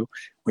to do,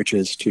 which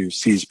is to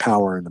seize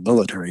power in a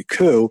military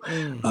coup,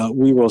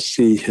 we will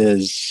see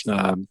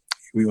him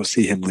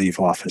leave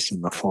office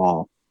in the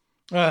fall.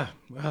 Well,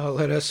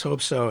 let us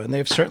hope so. And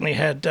they've certainly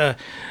had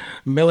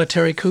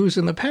military coups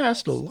in the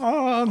past, a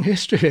long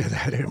history of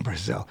that in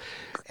Brazil.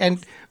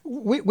 And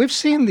we've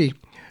seen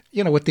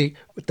with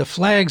the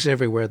flags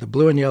everywhere, the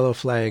blue and yellow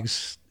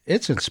flags,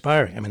 it's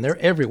inspiring. I mean, they're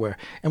everywhere.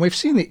 And we've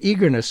seen the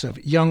eagerness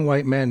of young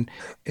white men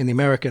in the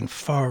American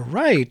far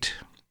right,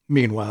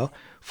 meanwhile,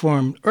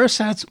 form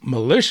ersatz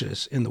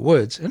militias in the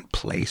woods and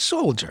play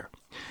soldier.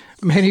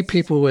 Many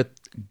people with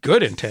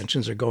good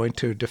intentions are going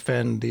to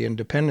defend the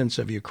independence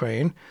of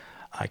Ukraine.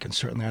 I can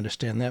certainly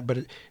understand that.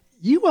 But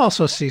you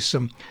also see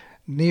some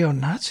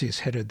neo-Nazis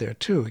headed there,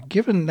 too.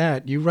 Given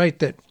that, you write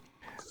that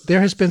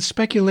there has been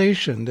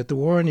speculation that the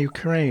war in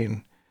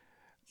Ukraine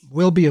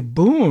will be a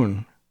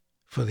boon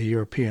for the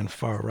European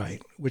far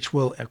right, which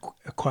will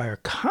acquire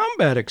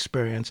combat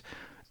experience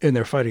in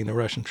their fighting the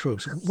Russian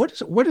troops.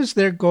 What is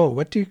their goal?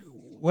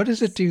 What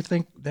is it do you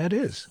think that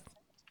is?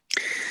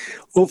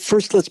 Well,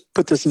 first, let's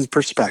put this in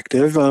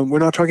perspective. We're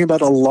not talking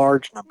about a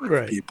large number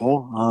of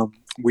people.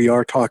 We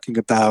are talking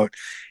about,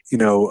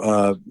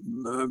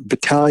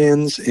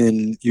 battalions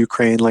in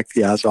Ukraine, like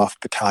the Azov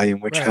Battalion,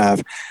 which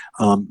have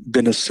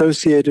been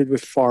associated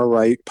with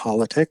far-right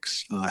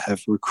politics,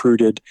 have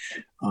recruited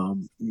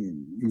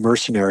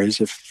mercenaries,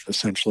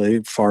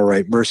 essentially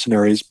far-right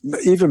mercenaries,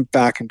 even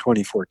back in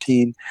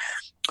 2014.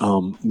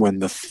 When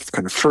the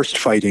kind of first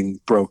fighting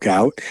broke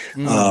out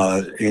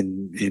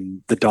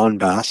in the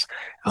Donbass,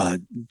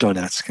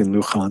 Donetsk and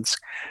Luhansk.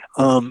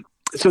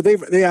 So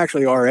they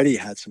actually already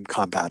had some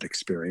combat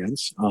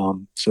experience.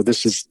 So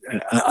this is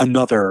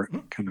another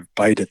kind of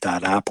bite at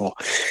that apple.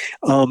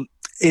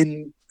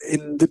 In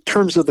the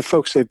terms of the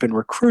folks they've been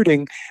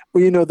recruiting,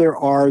 well, there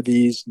are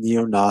these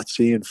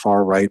neo-Nazi and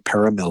far-right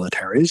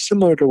paramilitaries,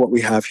 similar to what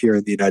we have here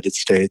in the United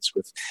States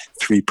with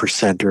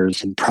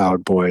 3%ers and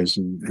Proud Boys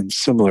and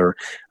similar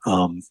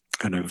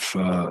kind of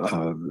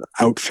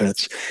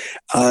outfits.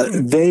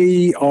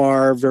 They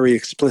are very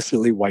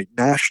explicitly white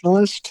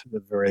nationalist. They're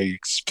very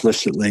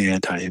explicitly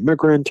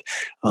anti-immigrant.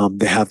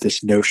 They have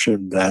this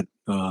notion that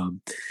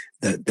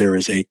there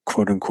is a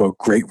quote-unquote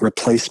great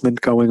replacement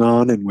going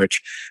on in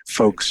which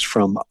folks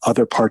from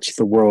other parts of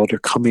the world are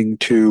coming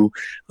to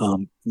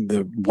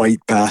the white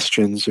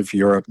bastions of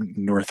Europe,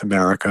 North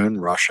America,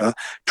 and Russia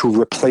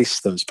to replace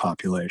those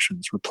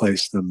populations,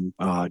 replace them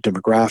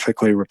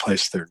demographically,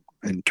 replace them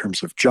in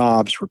terms of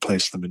jobs,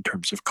 replace them in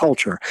terms of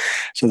culture.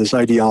 So this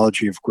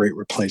ideology of great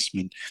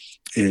replacement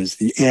is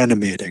the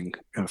animating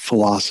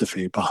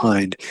philosophy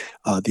behind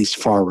these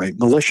far-right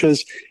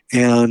militias.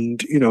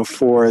 And,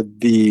 for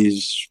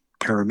these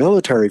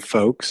paramilitary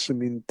folks, I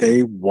mean,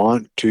 they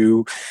want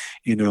to,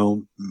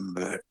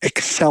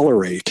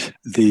 accelerate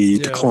the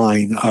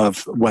decline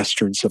of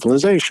Western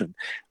civilization,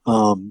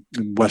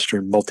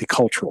 Western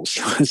multicultural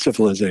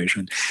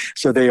civilization.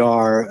 So they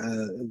are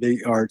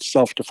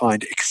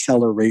self-defined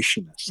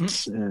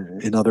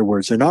accelerationists. In other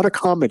words, they're not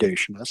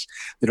accommodationists.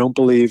 They don't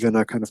believe in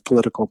a kind of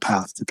political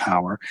path to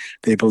power.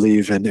 They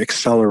believe in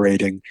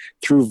accelerating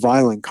through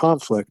violent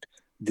conflict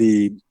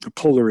the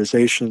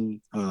polarization,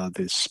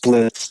 the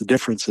splits, the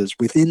differences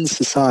within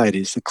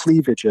societies, the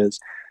cleavages,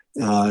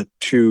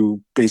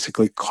 to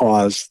basically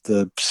cause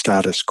the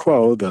status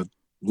quo, the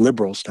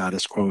liberal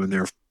status quo in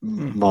their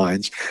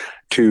minds,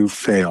 to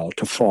fail,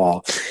 to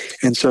fall.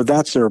 And so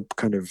that's their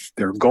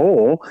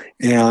goal.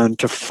 And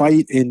to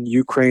fight in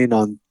Ukraine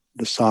on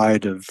the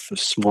side of a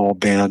small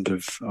band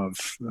of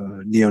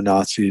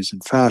neo-Nazis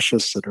and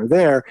fascists that are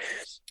there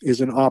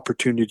is an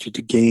opportunity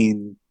to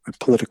gain a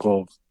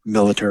political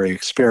military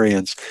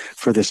experience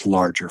for this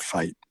larger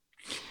fight.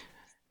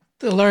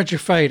 the larger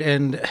fight,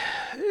 and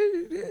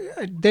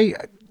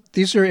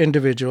these are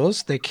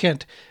individuals. They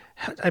can't.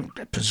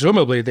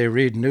 Presumably, they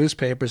read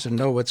newspapers and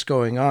know what's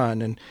going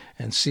on,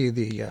 and see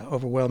the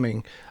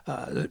overwhelming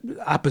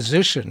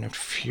opposition and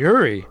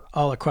fury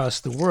all across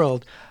the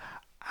world.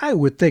 I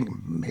would think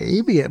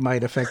maybe it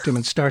might affect them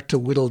and start to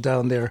whittle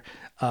down their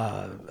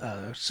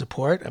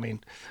support. I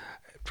mean,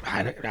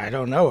 I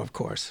don't know, of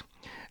course.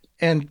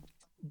 And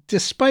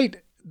despite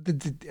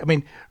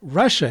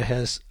Russia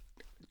has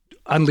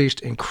unleashed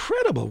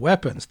incredible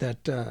weapons,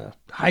 that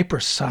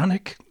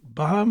hypersonic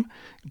bomb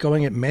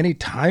going at many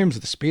times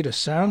the speed of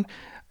sound.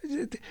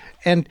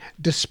 And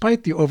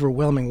despite the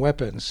overwhelming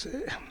weapons,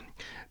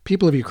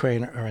 people of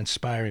Ukraine are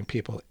inspiring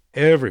people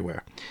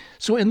everywhere.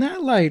 So in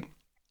that light,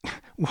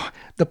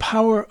 the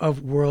power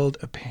of world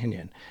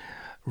opinion.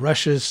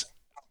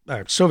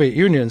 Soviet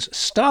Union's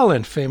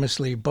Stalin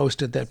famously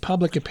boasted that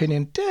public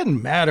opinion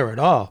didn't matter at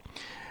all.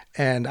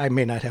 And I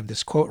may not have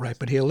this quote right,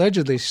 but he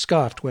allegedly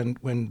scoffed when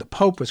the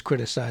Pope was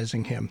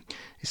criticizing him.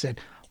 He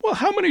said, well,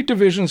 how many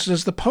divisions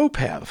does the Pope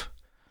have?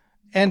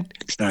 And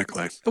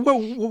exactly. Well,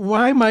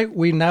 why might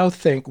we now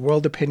think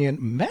world opinion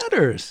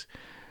matters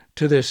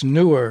to this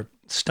newer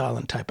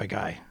Stalin type of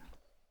guy?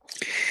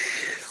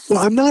 Well,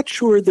 I'm not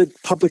sure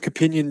that public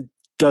opinion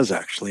does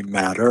actually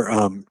matter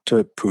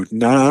to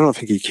Putin. I don't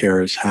think he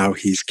cares how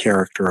he's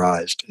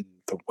characterized in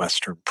the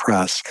Western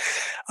press.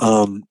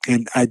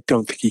 And I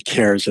don't think he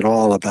cares at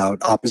all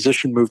about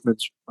opposition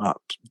movements,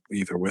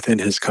 either within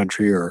his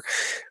country or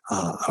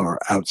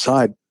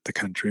outside the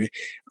country.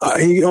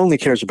 He only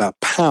cares about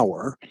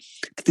power.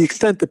 To the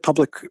extent that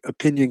public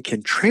opinion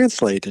can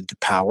translate into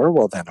power,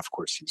 well, then, of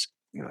course, he's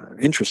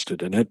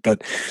interested in it.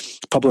 But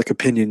public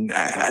opinion,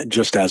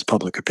 just as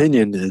public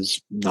opinion,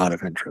 is not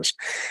of interest.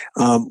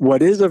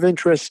 What is of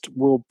interest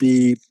will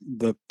be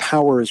the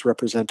power is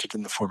represented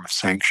in the form of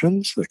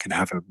sanctions that can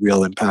have a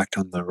real impact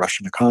on the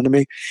Russian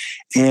economy,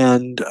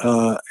 and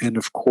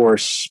of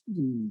course,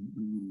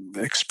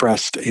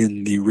 expressed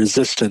in the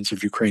resistance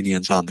of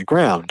Ukrainians on the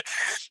ground.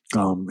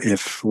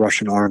 If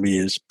Russian army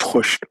is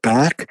pushed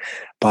back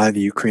by the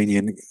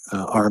Ukrainian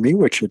army,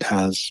 which it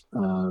has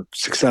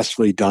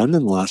successfully done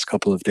in the last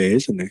couple of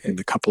days in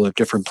a couple of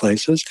different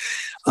places,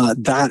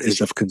 that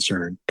is of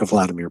concern to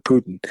Vladimir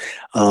Putin.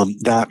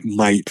 That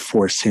might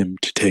force him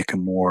to take a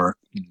more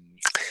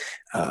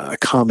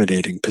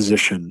accommodating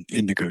position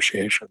in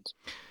negotiations.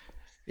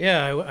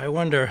 Yeah, I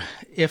wonder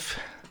if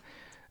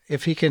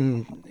he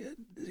can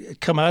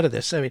come out of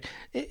this. I mean,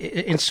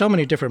 in so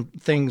many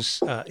different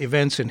things,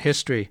 events in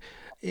history,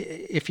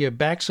 if you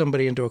back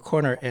somebody into a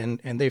corner and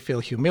they feel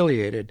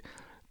humiliated,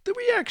 the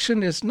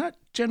reaction is not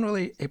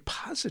generally a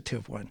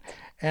positive one.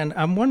 And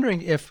I'm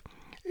wondering if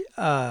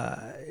it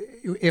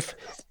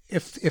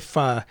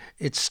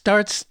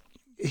starts,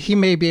 Putin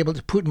may be able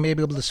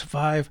to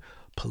survive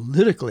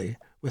politically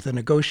with a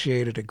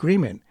negotiated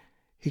agreement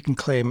he can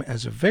claim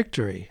as a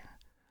victory.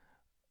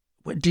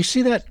 Do you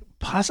see that?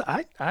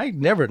 I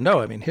never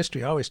know. I mean,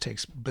 history always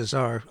takes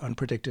bizarre,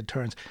 unpredicted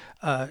turns.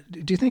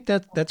 Do you think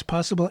that's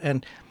possible?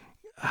 And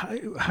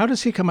how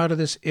does he come out of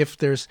this if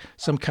there's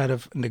some kind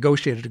of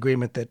negotiated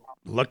agreement that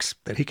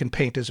he can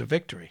paint as a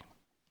victory?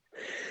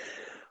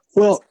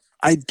 Well,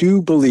 I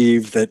do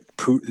believe that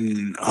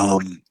Putin,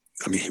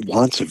 he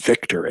wants a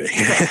victory.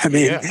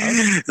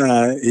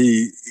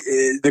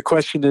 The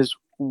question is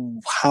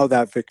how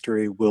that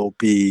victory will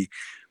be,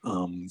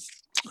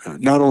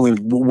 not only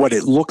what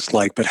it looks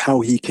like, but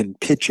how he can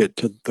pitch it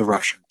to the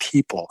Russian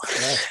people.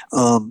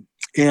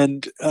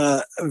 And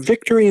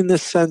victory in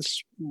this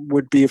sense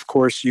would be, of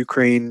course,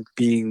 Ukraine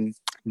being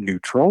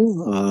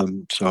neutral,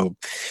 so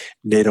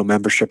NATO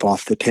membership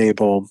off the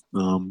table,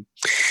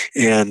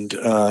 and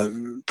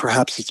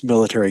perhaps its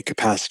military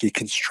capacity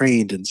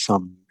constrained in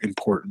some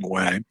important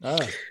way.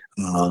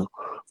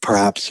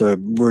 Perhaps a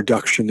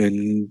reduction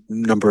in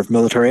number of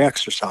military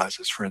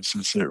exercises, for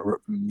instance, that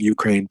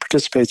Ukraine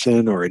participates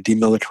in, or a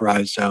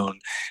demilitarized zone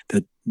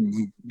that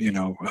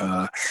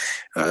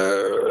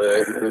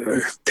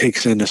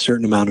takes in a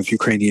certain amount of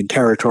Ukrainian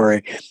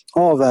territory.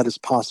 All of that is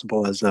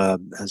possible as a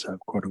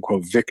quote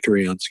unquote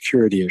victory on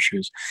security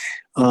issues,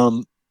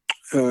 and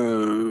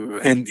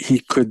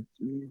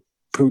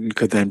Putin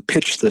could then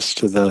pitch this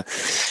to the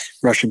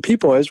Russian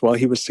people as well.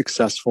 He was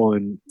successful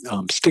in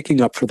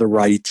sticking up for the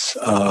rights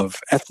of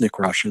ethnic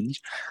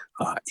Russians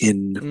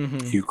in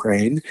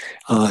Ukraine,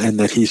 and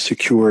that he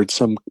secured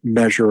some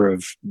measure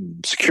of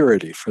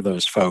security for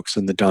those folks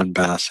in the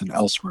Donbass and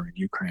elsewhere in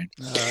Ukraine.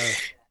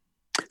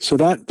 So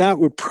that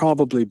would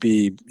probably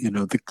be,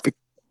 the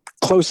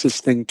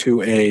closest thing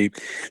to a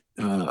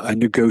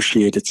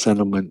negotiated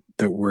settlement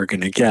that we're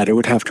going to get. It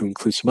would have to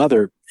include some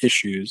other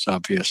issues,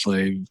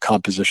 obviously,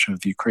 composition of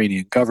the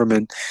Ukrainian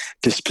government,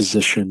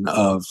 disposition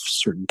of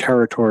certain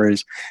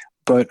territories.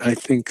 But I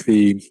think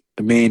the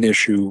main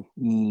issue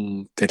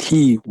that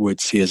he would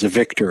see as a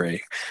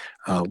victory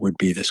would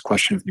be this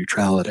question of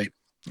neutrality.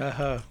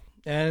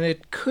 And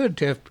it could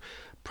have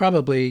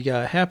probably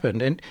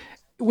happened. And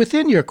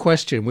within your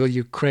question, will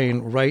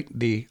Ukraine write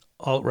the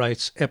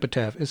alt-right's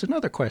epitaph, is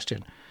another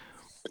question.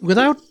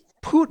 Without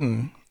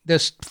Putin,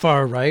 this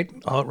far right,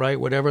 alt-right,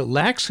 whatever,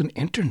 lacks an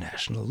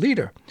international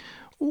leader,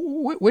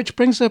 which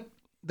brings up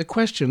the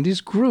question.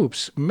 These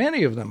groups,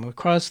 many of them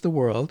across the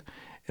world,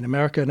 in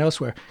America and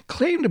elsewhere,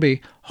 claim to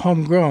be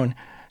homegrown,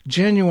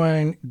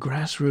 genuine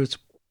grassroots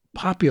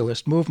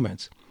populist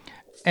movements.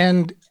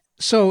 And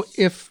so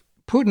if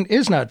Putin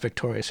is not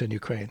victorious in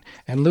Ukraine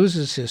and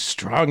loses his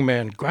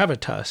strongman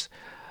gravitas,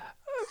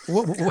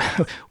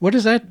 what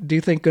is that, do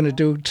you think, going to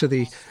do to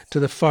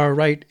the far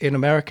right in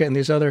America and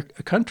these other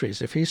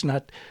countries? If he's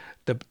not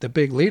the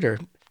big leader,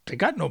 they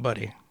got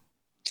nobody.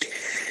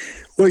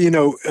 Well,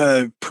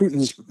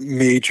 Putin's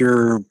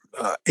major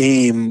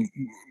aim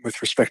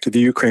with respect to the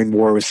Ukraine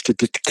war was to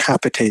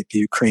decapitate the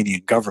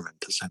Ukrainian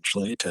government,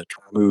 essentially, to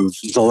remove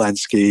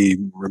Zelensky,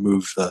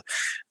 remove the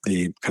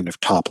kind of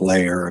top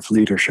layer of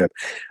leadership.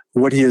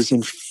 What he has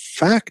in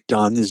fact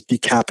done is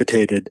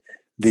decapitated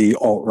the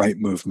alt-right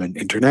movement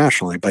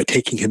internationally by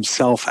taking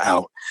himself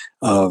out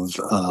of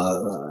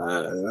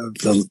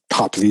the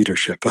top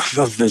leadership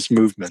of this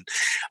movement,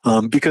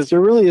 because there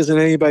really isn't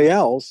anybody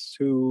else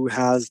who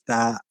has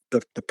the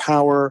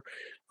power,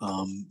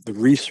 the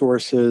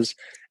resources,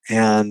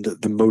 and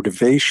the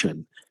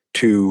motivation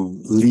to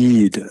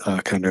lead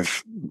a kind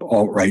of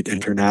alt-right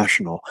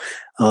international.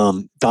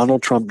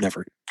 Donald Trump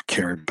never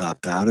cared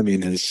about that. I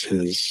mean,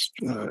 his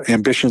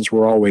ambitions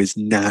were always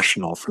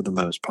national for the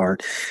most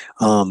part.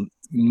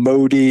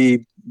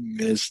 Modi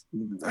is,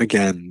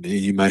 again,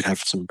 he might have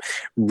some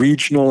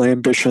regional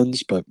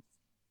ambitions, but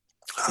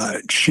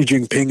Xi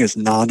Jinping is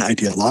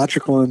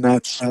non-ideological in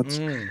that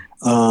sense.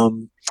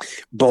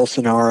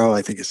 Bolsonaro,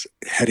 I think, is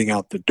heading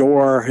out the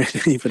door,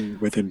 even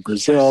within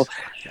Brazil.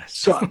 Yes.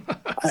 So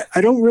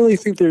I don't really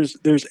think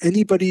there's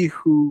anybody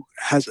who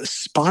has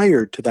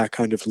aspired to that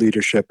kind of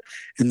leadership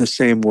in the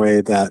same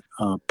way that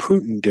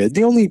Putin did.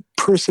 The only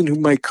person who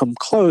might come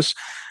close,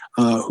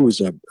 who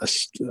is a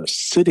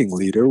sitting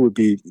leader, would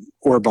be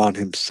Orban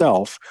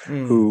himself,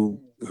 who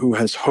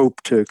has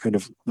hoped to kind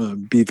of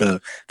be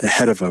the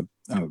head of a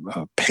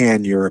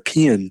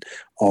pan-European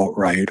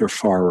alt-right or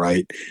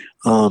far-right.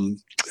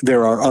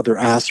 There are other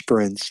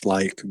aspirants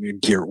like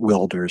Geert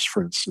Wilders,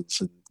 for instance,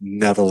 in the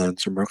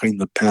Netherlands, or Marine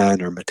Le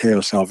Pen, or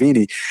Matteo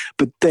Salvini,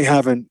 but they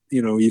haven't,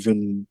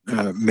 even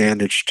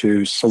managed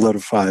to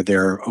solidify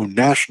their own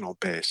national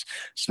base.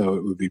 So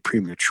it would be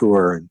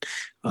premature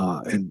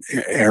and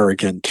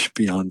arrogant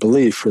beyond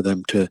belief for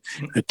them to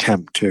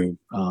attempt to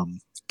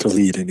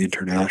lead an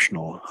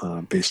international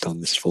based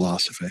on this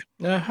philosophy.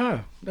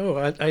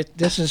 No,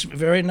 this is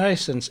very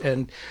nice,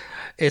 and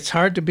it's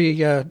hard to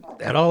be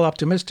at all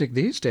optimistic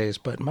these days.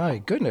 But my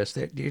goodness,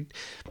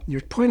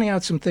 you're pointing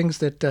out some things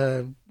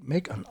that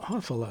make an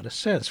awful lot of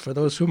sense for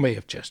those who may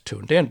have just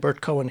tuned in.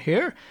 Bert Cohen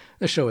here.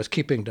 The show is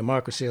Keeping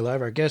Democracy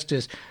Alive. Our guest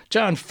is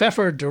John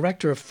Pfeffer,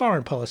 Director of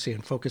Foreign Policy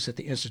and Focus at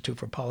the Institute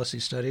for Policy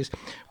Studies.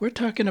 We're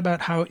talking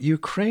about how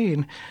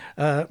Ukraine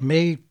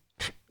may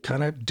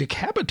kind of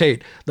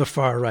decapitate the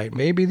far right,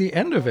 maybe the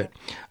end of it.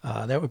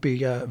 That would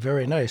be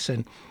very nice.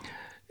 And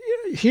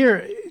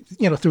here,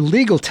 through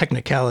legal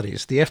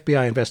technicalities, the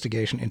FBI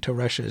investigation into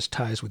Russia's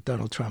ties with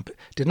Donald Trump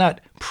did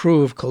not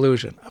prove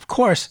collusion. Of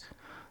course,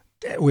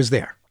 it was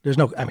there.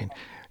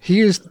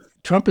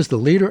 Trump is the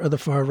leader of the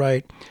far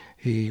right.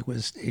 He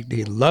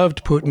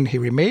loved Putin. He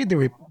remade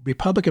the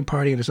Republican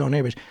Party in his own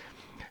image.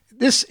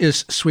 This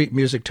is sweet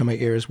music to my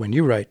ears when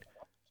you write,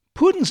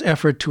 Putin's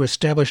effort to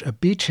establish a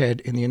beachhead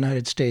in the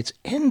United States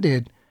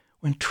ended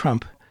when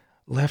Trump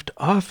left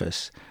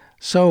office.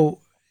 So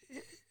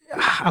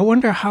I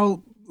wonder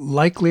how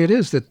likely it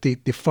is that the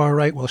far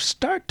right will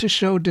start to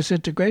show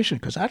disintegration,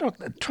 because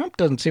Trump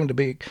doesn't seem to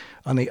be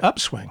on the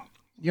upswing.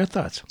 Your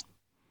thoughts?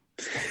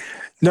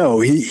 No,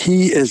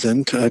 he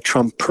isn't,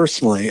 Trump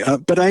personally,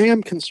 but I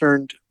am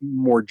concerned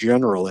more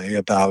generally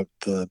about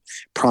the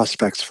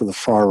prospects for the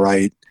far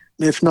right,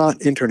 if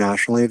not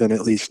internationally, then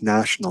at least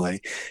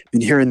nationally. I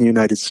mean, here in the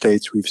United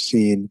States, we've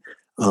seen,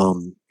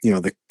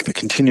 the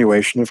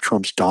continuation of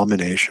Trump's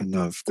domination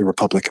of the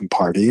Republican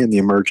Party and the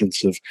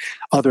emergence of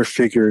other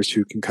figures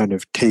who can kind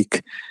of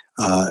take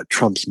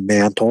Trump's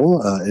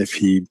mantle if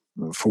he,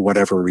 for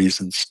whatever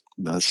reasons,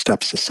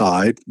 steps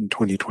aside in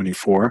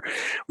 2024.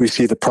 We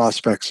see the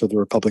prospects of the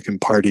Republican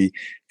Party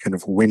kind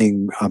of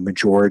winning a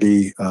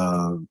majority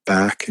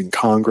back in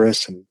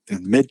Congress and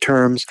in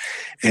midterms,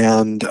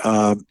 and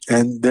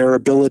their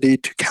ability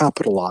to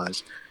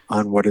capitalize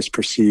on what is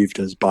perceived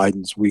as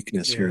Biden's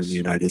weakness here in the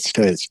United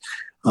States.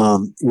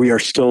 We are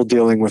still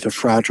dealing with a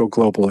fragile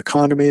global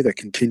economy that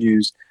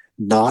continues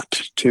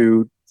not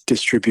to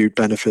distribute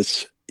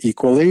benefits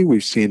equally.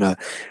 We've seen a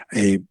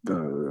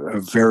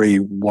very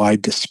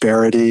wide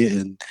disparity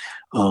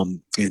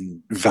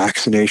in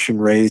vaccination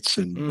rates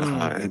and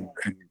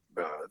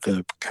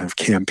the kind of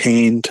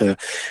campaign to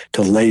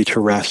lay to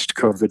rest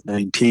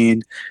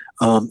COVID-19.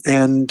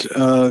 And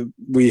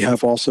we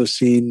have also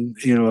seen,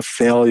 a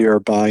failure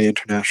by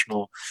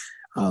international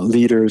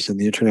leaders in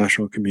the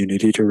international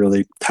community to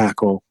really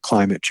tackle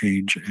climate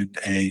change in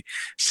a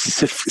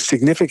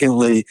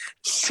significantly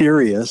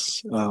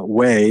serious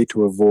way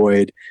to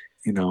avoid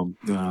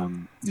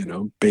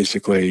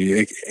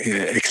basically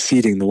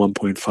exceeding the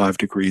 1.5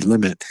 degree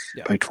limit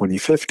by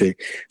 2050.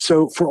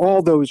 So for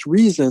all those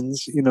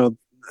reasons,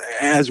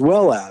 as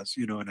well as,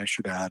 and I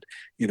should add,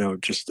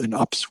 just an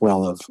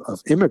upswell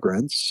of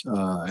immigrants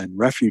and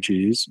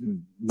refugees,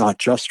 not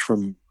just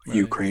from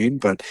Ukraine,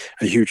 but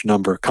a huge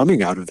number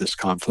coming out of this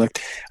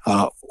conflict,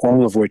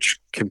 all of which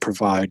can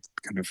provide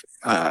kind of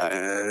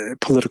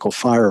political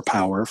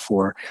firepower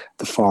for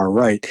the far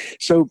right.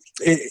 So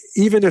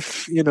even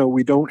if,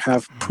 we don't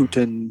have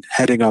Putin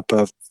heading up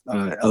a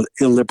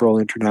illiberal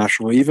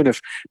international, even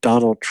if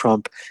Donald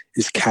Trump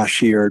is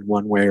cashiered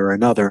one way or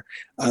another,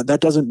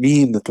 that doesn't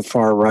mean that the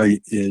far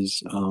right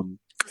is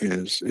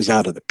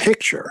out of the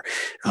picture.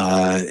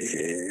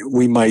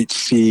 We might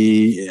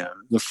see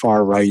the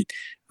far right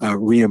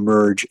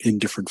reemerge in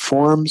different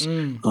forms,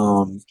 in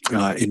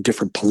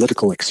different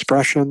political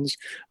expressions.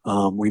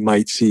 We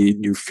might see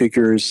new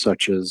figures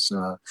such as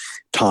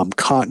Tom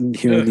Cotton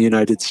here in the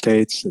United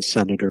States, the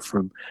senator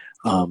from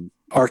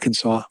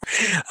Arkansas,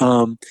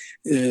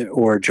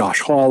 or Josh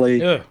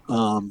Hawley,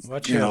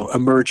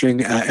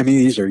 emerging. I mean,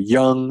 these are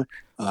young,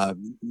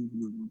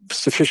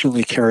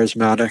 sufficiently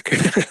charismatic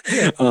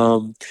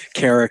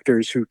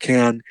characters who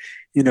can,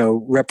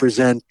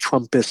 represent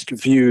Trumpist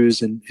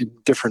views in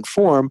different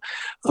form,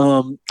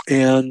 and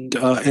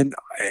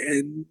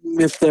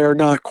if they're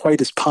not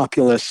quite as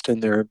populist in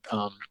their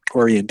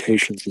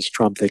orientations as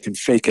Trump, they can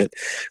fake it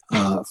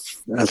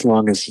as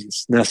long as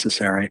it's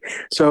necessary.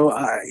 So,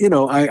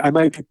 I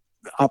might be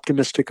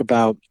optimistic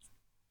about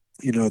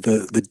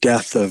the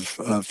death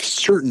of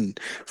certain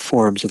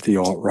forms of the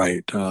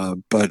alt-right,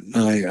 but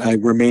I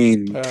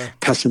remain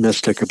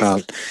pessimistic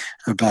about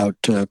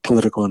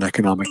political and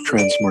economic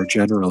trends more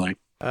generally.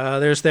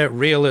 There's that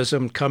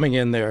realism coming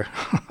in there,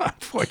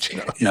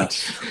 unfortunately.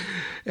 Yes.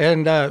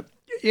 And, I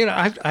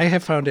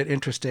have found it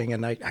interesting,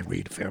 and I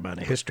read a fair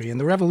amount of history. In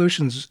the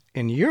revolutions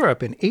in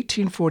Europe in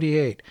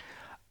 1848,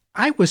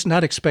 I was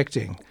not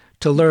expecting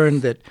to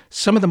learn that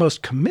some of the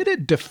most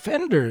committed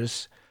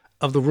defenders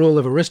of the rule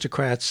of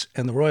aristocrats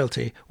and the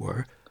royalty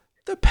were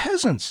the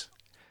peasants.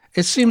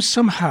 It seems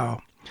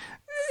somehow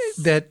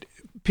that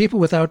people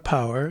without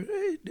power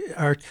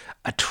are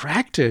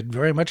attracted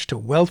very much to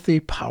wealthy,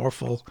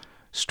 powerful,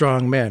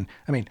 strong men.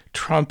 I mean,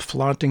 Trump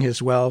flaunting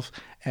his wealth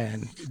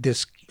and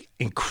this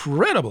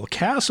incredible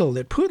castle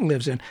that Putin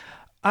lives in.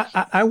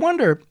 I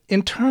wonder,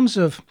 in terms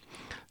of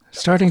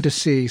starting to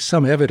see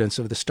some evidence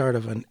of the start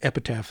of an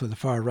epitaph of the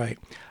far right,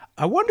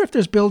 I wonder if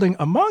there's building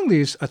among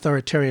these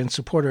authoritarian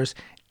supporters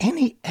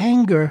any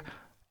anger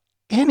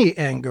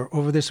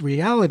over this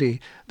reality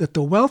that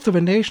the wealth of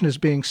a nation is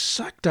being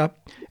sucked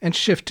up and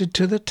shifted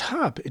to the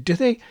top. Do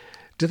they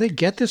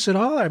get this at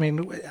all? I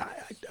mean,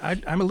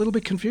 I'm a little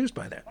bit confused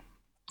by that.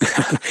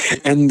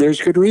 And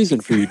there's good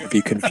reason for you to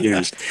be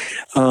confused.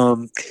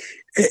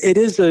 It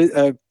is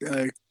a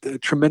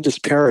tremendous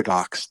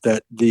paradox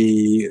that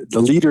the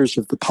leaders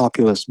of the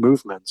populist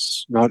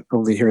movements, not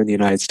only here in the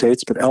United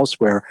States but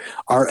elsewhere,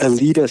 are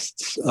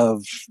elitists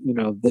of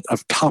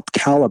top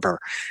caliber.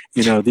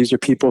 These are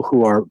people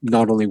who are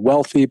not only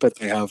wealthy, but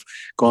they have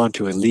gone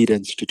to elite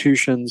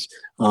institutions.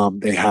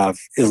 They have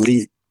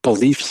elite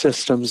belief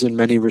systems in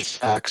many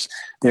respects.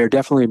 They are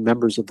definitely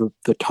members of the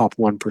top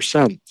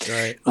 1%.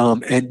 Right.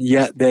 And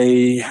yet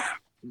they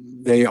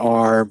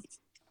are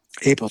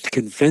able to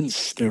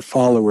convince their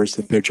followers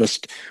that they're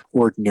just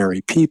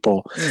ordinary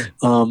people.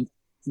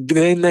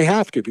 Then they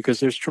have to, because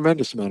there's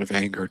tremendous amount of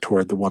anger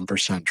toward the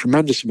 1%,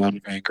 tremendous amount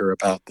of anger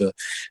about the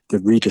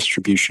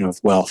redistribution of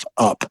wealth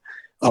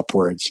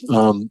upwards.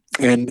 I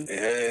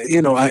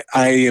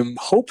am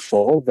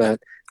hopeful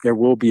that there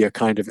will be a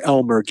kind of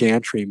Elmer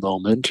Gantry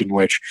moment in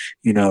which,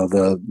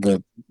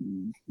 the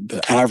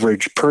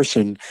average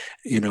person,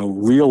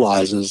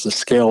 realizes the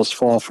scales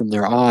fall from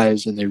their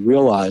eyes, and they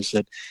realize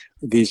that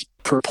these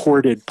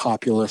purported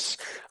populists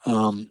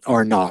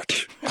are not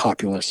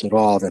populists at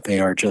all, that they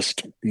are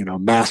just,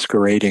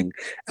 masquerading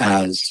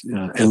as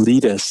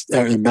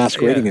elitists,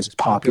 masquerading as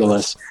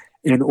populists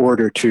in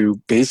order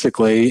to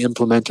basically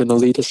implement an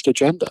elitist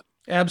agenda.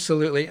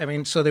 Absolutely. I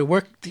mean, so they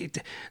work,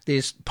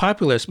 these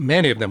populists,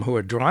 many of them who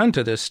are drawn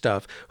to this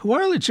stuff, who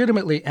are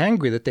legitimately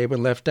angry that they've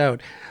been left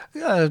out,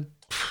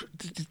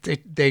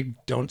 they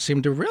don't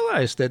seem to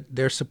realize that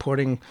they're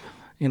supporting,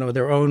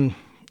 their own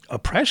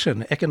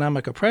oppression,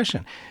 economic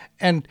oppression.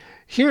 And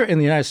here in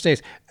the United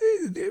States,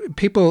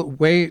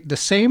 the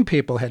same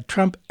people had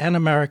Trump and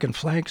American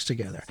flags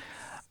together.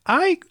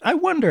 I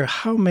wonder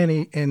how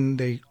many in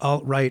the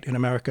alt-right in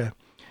America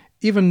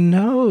even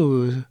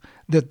know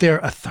that they're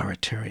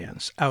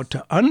authoritarians out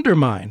to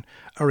undermine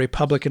a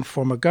Republican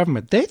form of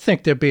government. They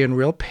think they're being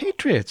real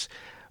patriots.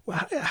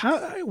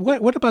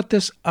 What about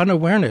this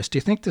unawareness? Do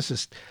you think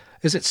is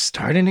it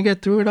starting to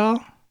get through it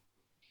all?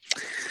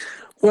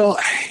 Well,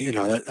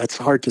 that's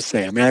hard to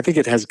say. I mean, I think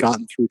it has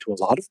gotten through to a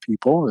lot of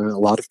people, and a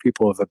lot of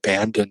people have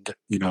abandoned,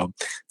 the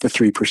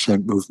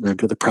 3%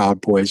 movement or the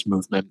Proud Boys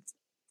movement.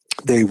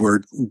 They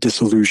were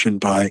disillusioned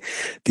by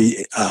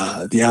the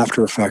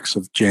after effects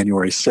of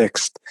January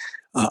 6th.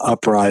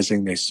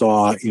 uprising. They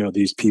saw,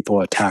 these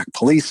people attack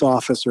police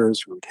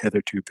officers who had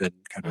hitherto been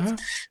kind of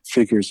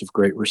figures of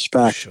great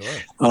respect. Sure.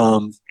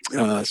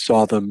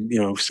 Saw them,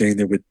 saying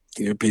they would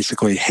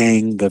basically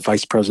hang the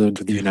vice president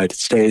of the United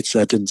States.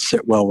 That didn't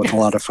sit well with a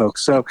lot of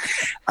folks. So,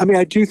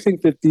 I do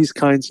think that these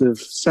kinds of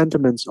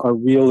sentiments are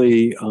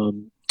really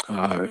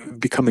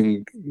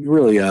becoming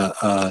really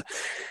a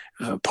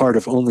part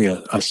of only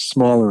a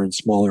smaller and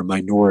smaller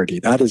minority.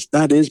 That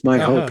is my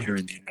hope here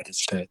in the United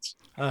States.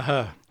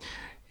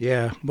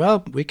 Yeah,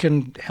 well, we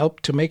can help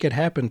to make it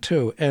happen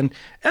too. And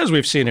as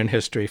we've seen in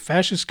history,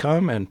 fascists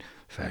come and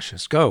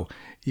fascists go.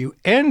 You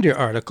end your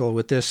article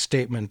with this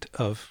statement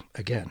of,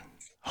 again,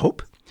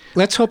 hope.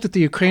 Let's hope that the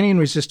Ukrainian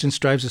resistance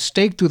drives a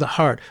stake through the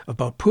heart of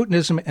both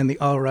Putinism and the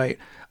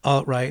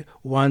alt-right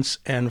once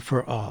and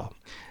for all.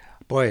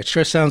 Boy, it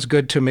sure sounds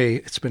good to me.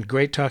 It's been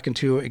great talking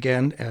to you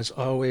again, as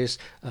always.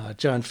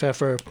 John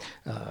Pfeffer,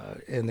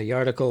 in the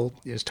article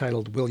is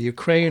titled, Will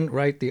Ukraine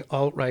Write the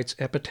Alt-Right's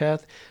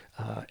Epitaph?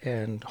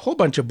 And a whole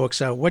bunch of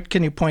books out. What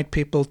can you point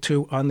people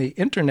to on the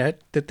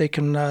internet that they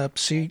can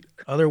see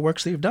other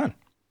works that you've done?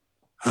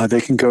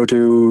 They can go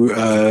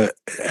to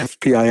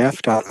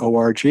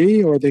fpif.org,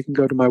 or they can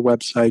go to my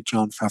website,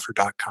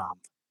 johnpfeffer.com.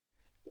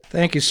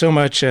 Thank you so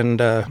much. And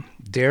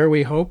dare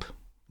we hope?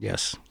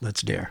 Yes,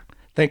 let's dare.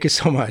 Thank you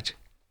so much.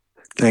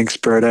 Thanks,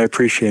 Bert. I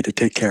appreciate it.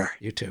 Take care.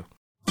 You too.